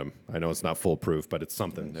random. I know it's not foolproof, but it's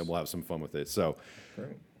something, and we'll have some fun with it. So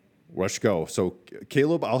let's go. So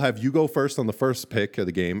Caleb, I'll have you go first on the first pick of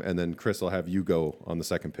the game, and then Chris, I'll have you go on the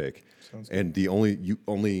second pick. Sounds good. And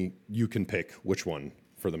only you can pick which one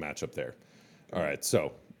for the matchup there. All right.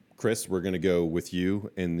 So Chris, we're going to go with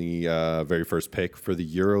you in the very first pick for the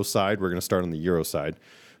Euro side. We're going to start on the Euro side.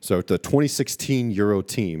 So the 2016 Euro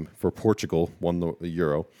team for Portugal won the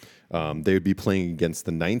Euro. They would be playing against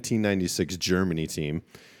the 1996 Germany team.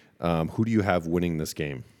 Who do you have winning this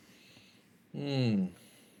game? I'm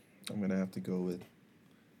gonna have to go with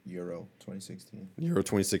Euro 2016. Euro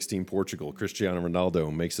 2016 Portugal. Cristiano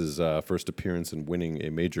Ronaldo makes his first appearance in winning a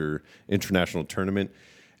major international tournament.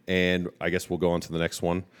 And I guess we'll go on to the next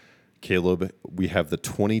one. Caleb, we have the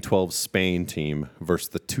 2012 Spain team versus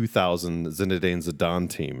the 2000 Zinedine Zidane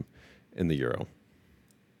team in the Euro.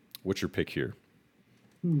 What's your pick here?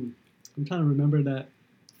 I'm trying to remember that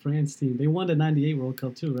France team. They won the '98 World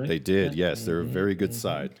Cup too, right? They did, yes. They're a very good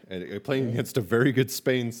side. And playing against a very good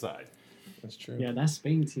Spain side. That's true. Yeah, that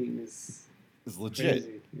Spain team is It's legit.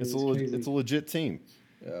 crazy. It's crazy. a legit team.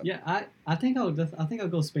 Yeah, I think I'll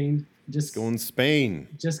go Spain. Just Going Spain.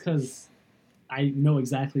 because I know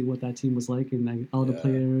exactly what that team was like and like, all the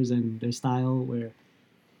players and their style. Where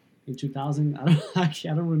in 2000, I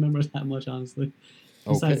don't remember that much honestly.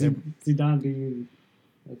 Besides Zidane being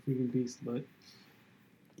a freaking beast, but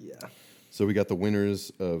Yeah. So we got the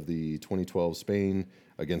winners of the 2012 Spain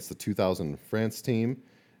against the 2000 France team.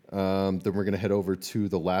 Then we're going to head over to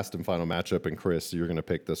the last and final matchup. And Chris, you're going to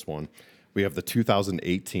pick this one. We have the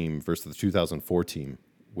 2008 team versus the 2004 team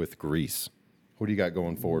with Greece. What do you got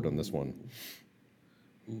going forward on this one?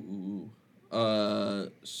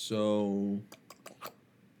 So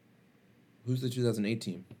who's the 2008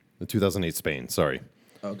 team? The 2008 Spain. Sorry.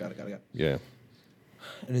 Oh, got it. Yeah.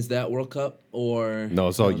 And is that World Cup or No,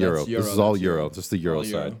 it's all Euro. that's This is all that's Euro. Just the Euro All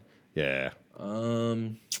side. Yeah.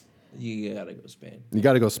 You gotta go Spain. You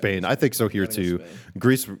got to go Spain. I think so here Gotta go too. Spain.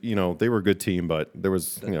 Greece, they were a good team, but there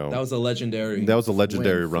was, That was a legendary. that was a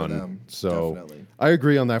legendary win for run. them, So definitely. I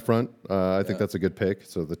agree on that front. I think that's a good pick.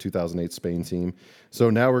 So the 2008 Spain team. So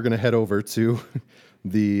now we're going to head over to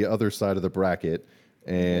the other side of the bracket,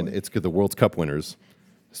 and it's the World Cup winners.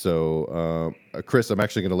 So Chris, I'm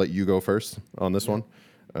actually going to let you go first on this one.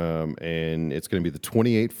 And it's going to be the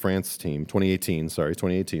 2018,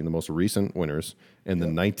 the most recent winners, and the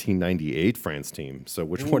 1998 France team. So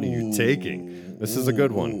which one are you taking? This is a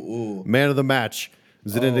good one. Man of the match,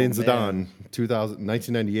 Zinedine Zidane,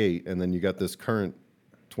 1998, and then you got this current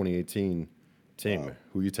 2018 team.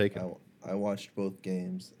 Who are you taking? I watched both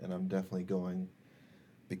games, and I'm definitely going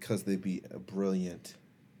because they beat a brilliant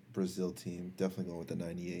Brazil team. Definitely going with the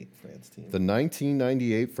 '98 France team. The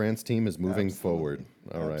 1998 France team is moving Absolutely. forward.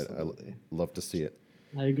 All right, Absolutely. I love to see it.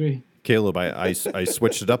 I agree. Caleb, I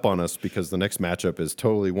switched it up on us because the next matchup is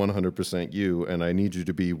totally 100% you, and I need you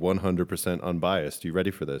to be 100% unbiased. You ready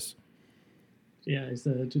for this? Yeah, it's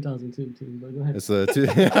the 2002 team. But go ahead. It's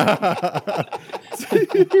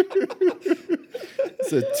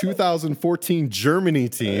a 2014 Germany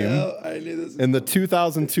team I knew this. and the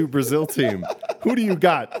 2002 Brazil team. Who do you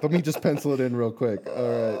got? Let me just pencil it in real quick. All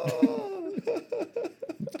right.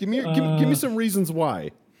 give me some reasons why.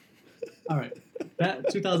 All right. That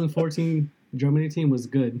 2014 Germany team was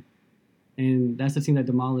good. And that's the team that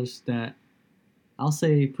demolished that, I'll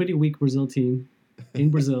say, pretty weak Brazil team in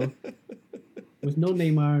Brazil with no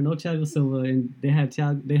Neymar, no Thiago Silva, and they had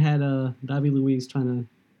David Luiz trying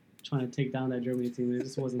to take down that Germany team. It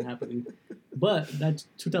just wasn't happening. But that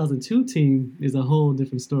 2002 team is a whole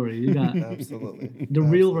different story. You got Absolutely. the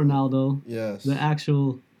real Ronaldo, Yes. the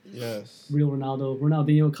actual Yes. real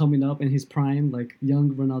Ronaldinho coming up in his prime, like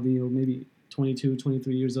young Ronaldinho, maybe 22,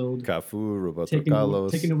 23 years old. Cafu, Roberto Taking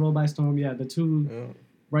Carlos. the role by storm. Yeah, the two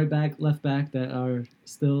right back, left back that are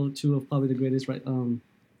still two of probably the greatest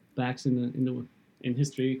backs in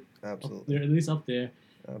history. Absolutely. They're at least up there.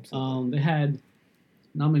 Absolutely. They had,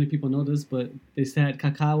 not many people know this, but they said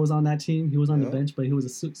Kaká was on that team. He was on the bench, but he was a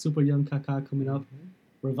super young Kaká coming up.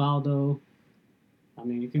 Rivaldo. I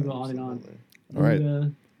mean, you can go on and on. All right.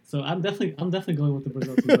 And, so I'm definitely going with the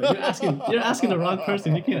Brazil team. But you're asking the wrong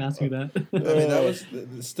person. You can't ask me that. I mean,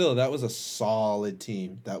 that was a solid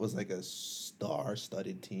team. That was like a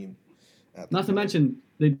star-studded team. Not to mention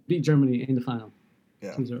they beat Germany in the final.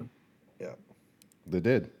 Yeah. 2-0. Yeah. They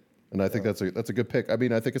did, and I think that's a good pick. I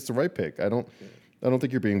mean, I think it's the right pick. I don't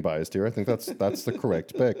think you're being biased here. I think that's the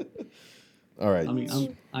correct pick. All right. I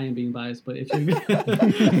mean, I am being biased, but if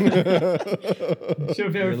you're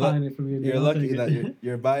verifying it for me, You're I'll lucky take that it.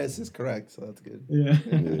 your bias is correct, so that's good. Yeah.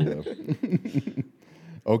 Yeah.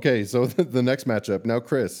 Okay, so the next matchup. Now,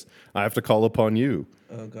 Chris, I have to call upon you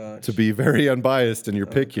Oh gosh. to be very unbiased in your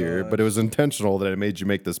pick here, but it was intentional that I made you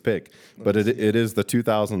make this pick. But it is the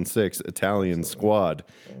 2006 Italian squad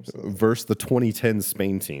versus the 2010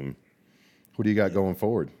 Spain team. Who do you got going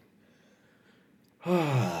forward? All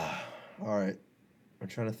right. I'm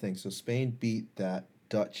trying to think. So Spain beat that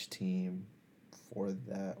Dutch team for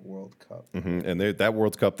that World Cup. And that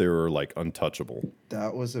World Cup, they were like untouchable.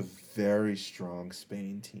 That was a very strong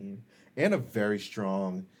Spain team and a very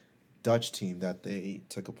strong Dutch team that they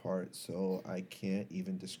took apart. So I can't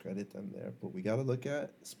even discredit them there. But we got to look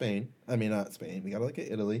at Spain. I mean, not Spain. We got to look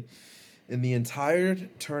at Italy. In the entire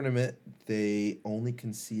tournament, they only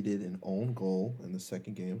conceded an own goal in the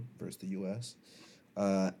second game versus the U.S.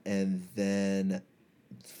 And then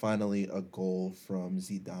finally a goal from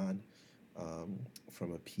Zidane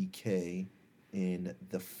from a PK in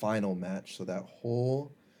the final match. So that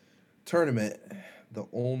whole tournament, the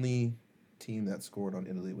only team that scored on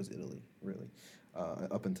Italy was Italy, really,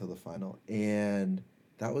 up until the final. And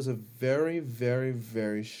that was a very, very,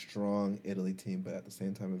 very strong Italy team, but at the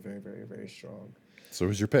same time, a very, very, very strong So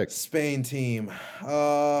who's your pick? Spain team.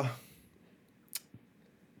 I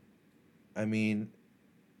mean,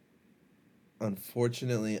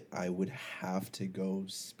 unfortunately, I would have to go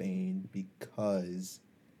Spain because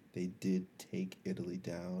they did take Italy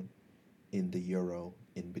down in the Euro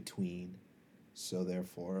in between. So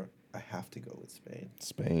therefore, I have to go with Spain.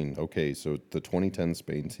 Spain. Okay, so the 2010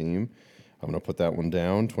 Spain team. I'm going to put that one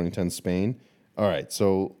down. 2010 Spain. All right,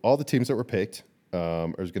 so all the teams that were picked are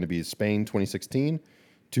going to be Spain 2016,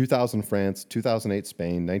 2000 France, 2008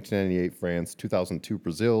 Spain, 1998 France, 2002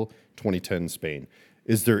 Brazil, 2010 Spain.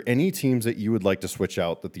 Is there any teams that you would like to switch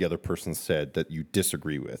out that the other person said that you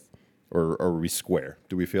disagree with? Or are we square?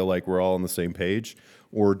 Do we feel like we're all on the same page?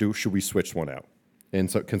 Or should we switch one out? And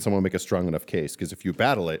so can someone make a strong enough case? Because if you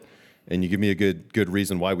battle it and you give me a good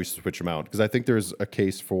reason why we should switch them out, because I think there's a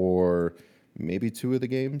case for maybe two of the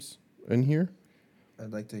games in here.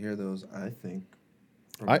 I'd like to hear those. I think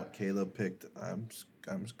from I- what Caleb picked, I'm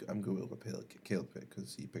good with what Caleb picked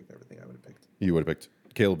because he picked everything I would have picked. You would have picked.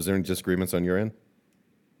 Caleb, is there any disagreements on your end?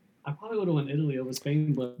 I probably would have went Italy over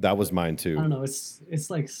Spain, but That was mine I too. don't know. It's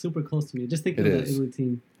like super close to me. Just thinking It of that is. Italy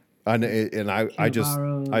team. And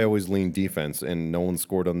Cannavaro. I always lean defense, and no one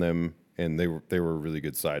scored on them, and they were a really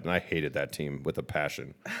good side, and I hated that team with a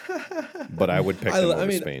passion. But I would pick them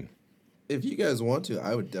over Spain. If you guys want to,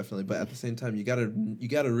 I would definitely. But at the same time, you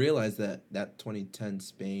gotta realize that 2010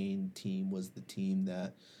 Spain team was the team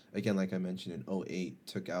that, again, like I mentioned in 2008,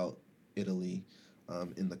 took out Italy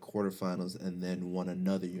in the quarterfinals and then won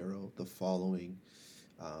another Euro the following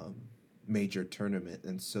major tournament.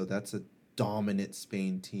 And so that's a dominant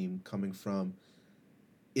Spain team coming from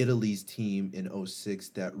Italy's team in 2006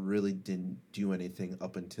 that really didn't do anything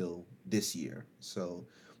up until this year. So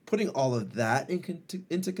putting all of that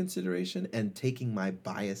into consideration and taking my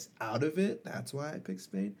bias out of it, that's why I picked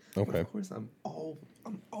Spain. Okay. But of course, I'm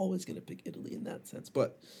always going to pick Italy in that sense,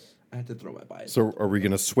 but I had to throw my bias. So are we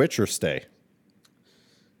going to switch or stay?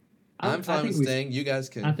 I'm fine with staying. You guys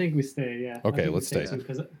can. I think we stay. Yeah. Okay, let's stay.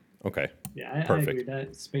 Because Okay. I Perfect. agree.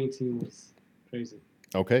 That Spain team was crazy.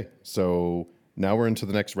 Okay. So now we're into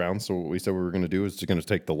the next round. So what we said we were going to do is just going to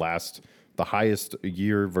take the highest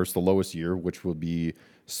year versus the lowest year, which will be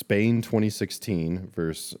Spain 2016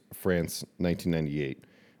 versus France 1998.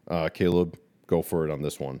 Caleb, go for it on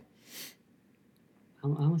this one.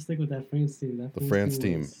 I'm gonna stick with that France team. The France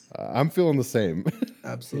team. was- I'm feeling the same.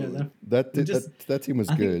 Absolutely. That team was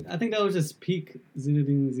good. I think that was just peak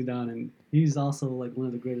Zinedine Zidane, and he's also like one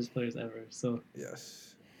of the greatest players ever. So,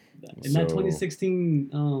 Yes. and that So-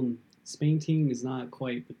 2016 Spain team is not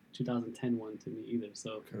quite the 2010 one to me either.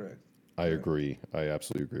 So, Correct. I agree. I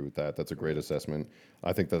absolutely agree with that. That's a great assessment.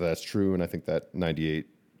 I think that that's true, and I think that 98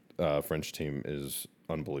 French team is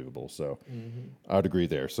unbelievable. So I'd agree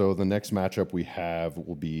there. So the next matchup we have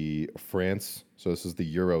will be France. So this is the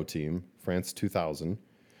Euro team, France 2000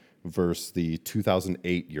 versus the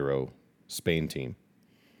 2008 Euro Spain team.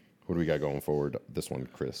 What do we got going forward? This one,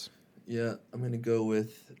 Chris. Yeah, I'm going to go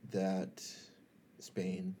with that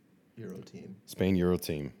Spain Euro team. Spain Euro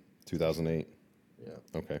team, 2008. Yeah.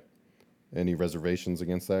 Okay. Any reservations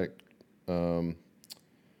against that?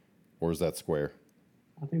 Or is that square?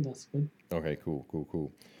 I think that's good. Okay,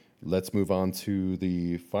 cool. Let's move on to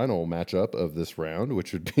the final matchup of this round,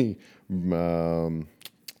 which would be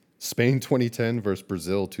Spain 2010 versus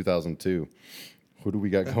Brazil 2002. Who do we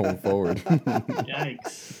got going forward?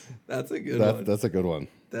 Yikes! That's a good one. That's a good one.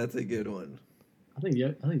 That's a good one. I think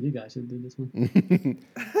you guys should do this one.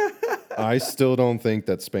 I still don't think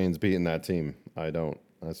that Spain's beating that team. I don't.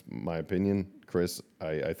 That's my opinion, Chris.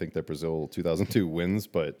 I think that Brazil 2002 wins,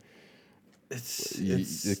 but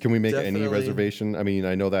can we make any definitely- reservation? I mean,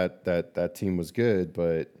 I know that team was good,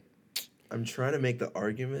 but I'm trying to make the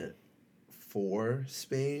argument for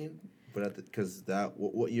Spain, but because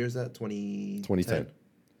what year is that? 2010.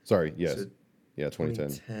 Sorry, yes. So Yeah, 2010.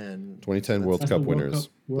 2010. 2010 So World That's Cup the World winners.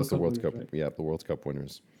 Cup- World That's the Cup World winners, Cup. right? Yeah, the World Cup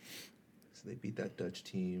winners. So they beat that Dutch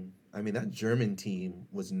team. I mean, that German team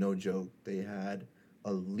was no joke. They had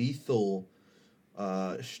a lethal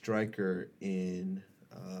striker in,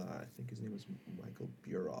 I think his name was Michael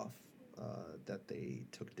Buroff, that they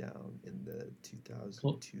took down in the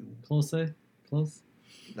 2002. Close.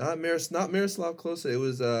 Not Miroslav Klose. It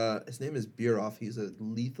was his name is Buroff. He's a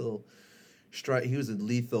lethal strike. He was a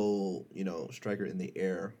lethal, striker in the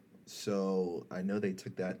air. So I know they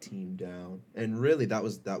took that team down, and really that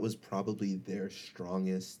was probably their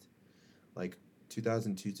strongest. Like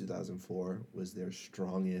 2002, 2004 was their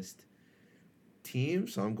strongest team.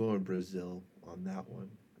 So I'm going Brazil on that one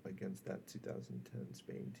against that 2010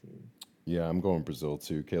 Spain team. Yeah, I'm going Brazil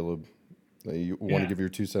too. Caleb, you want to give your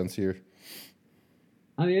 2 cents here?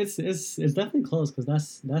 I mean, it's definitely close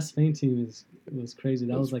because that Spain team was crazy.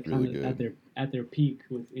 That was like really kind of at their peak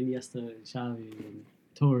with Iniesta and Xavi and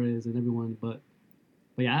Torres and everyone. But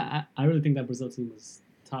yeah, I really think that Brazil team was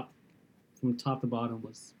from top to bottom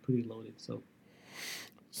was pretty loaded.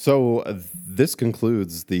 So this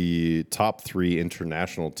concludes the top 3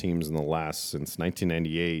 international teams in the since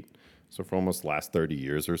 1998. So for almost the last 30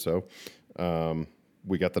 years or so,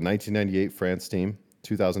 we got the 1998 France team,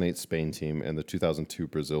 2008 Spain team, and the 2002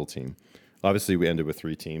 Brazil team. Obviously, we ended with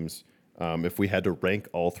 3 teams. If we had to rank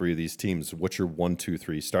all 3 of these teams, what's your 1, 2,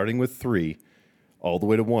 3? Starting with 3, all the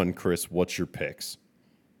way to 1, Chris, what's your picks?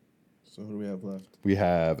 So who do we have left? We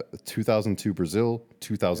have 2002 Brazil,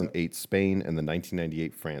 2008 Spain, and the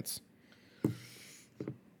 1998 France.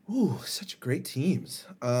 Ooh, such great teams.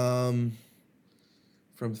 From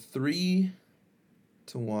 3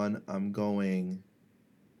 to 1, I'm going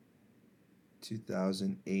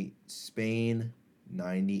 2008 Spain,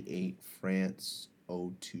 98 France,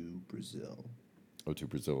 02 Brazil. 02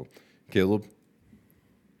 Brazil. Caleb?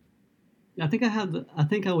 I think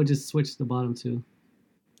I would just switch the bottom 2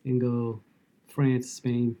 and go France,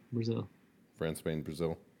 Spain, Brazil. France, Spain,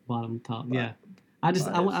 Brazil. Bottom, top. Yeah. I guess.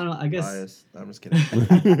 Bias. I'm just kidding.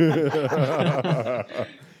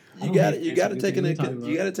 You got to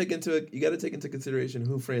take into consideration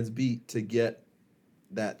who France beat to get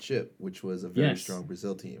that chip, which was a very strong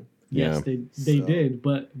Brazil team. Yes, they did,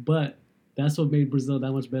 but that's what made Brazil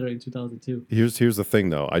that much better in 2002. Here's the thing,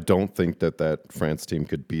 though. I don't think that France team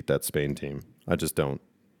could beat that Spain team. I just don't.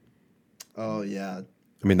 Oh yeah.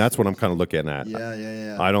 I mean, that's what I'm kind of looking at.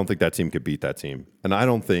 Yeah. I don't think that team could beat that team, and I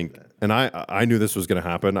don't think. And I knew this was going to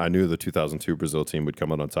happen. I knew the 2002 Brazil team would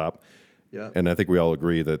come out on top. Yeah. And I think we all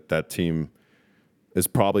agree that team is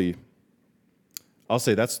probably. I'll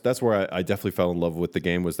say that's where I definitely fell in love with the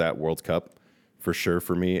game, was that World Cup, for sure,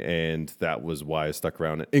 for me, and that was why I stuck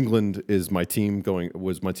around. England was my team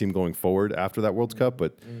going forward after that World Cup,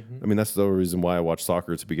 but I mean, that's the reason why I watched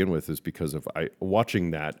soccer to begin with, is because of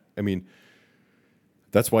watching that. I mean,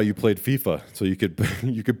 that's why you played FIFA, so you could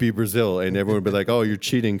beat Brazil, and everyone would be like, "Oh, you're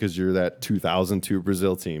cheating because you're that 2002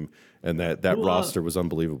 Brazil team," and that roster was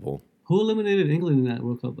unbelievable. Who eliminated England in that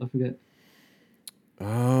World Cup? I forget.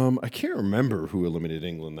 I can't remember who eliminated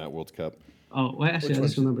England in that World Cup. Oh, well, actually, I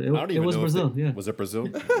just remember. It was Brazil, yeah. Was it Brazil?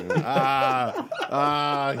 He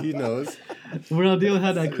knows. Ronaldinho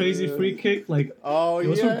had that crazy free kick. It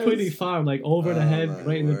was from pretty far, over the head,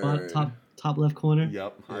 right in the top left corner.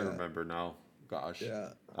 Yep, I remember now. Gosh. Yeah.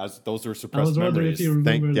 Those are suppressed memories. If you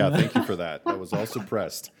remember that. Thank you for that. That was all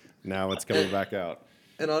suppressed. Now it's coming back out.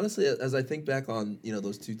 And honestly, as I think back on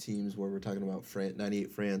those 2 teams where we're talking about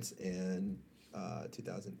 98 France and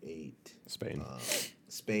 2008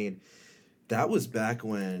 Spain, that was back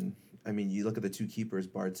when, I mean, you look at the 2 keepers,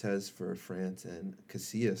 Barthez for France and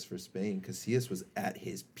Casillas for Spain. Casillas was at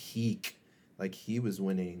his peak. Like, he was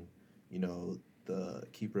winning, the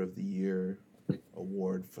Keeper of the Year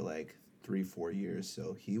award for 3-4 years.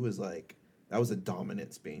 So he was that was a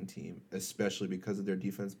dominant Spain team, especially because of their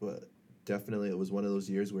defense. But definitely it was one of those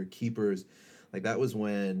years where keepers, that was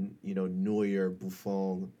when, Neuer,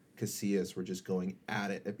 Buffon, Casillas were just going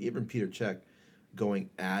at it. Even Peter Cech going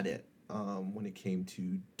at it when it came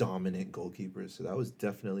to dominant goalkeepers. So that was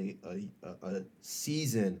definitely a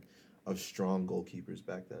season of strong goalkeepers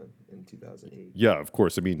back then in 2008. Yeah, of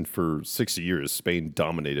course. I mean, for 60 years, Spain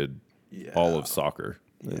dominated all of soccer.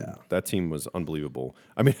 Yeah. That team was unbelievable.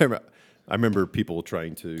 I mean, I remember people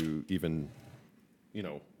trying to even,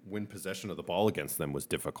 win possession of the ball against them was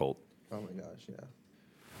difficult. Oh, my gosh, yeah.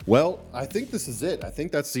 Well, I think this is it. I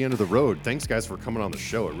think that's the end of the road. Thanks, guys, for coming on the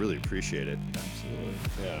show. I really appreciate it. Absolutely.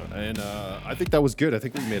 Yeah, and I think that was good. I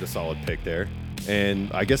think we made a solid pick there.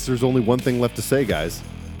 And I guess there's only one thing left to say, guys.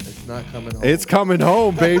 It's not coming home. It's coming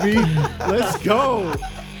home, baby. Let's go.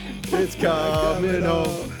 It's coming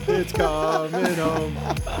home. It's coming home.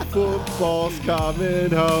 Football's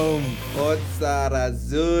coming home. Forza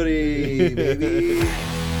Azzurri, baby.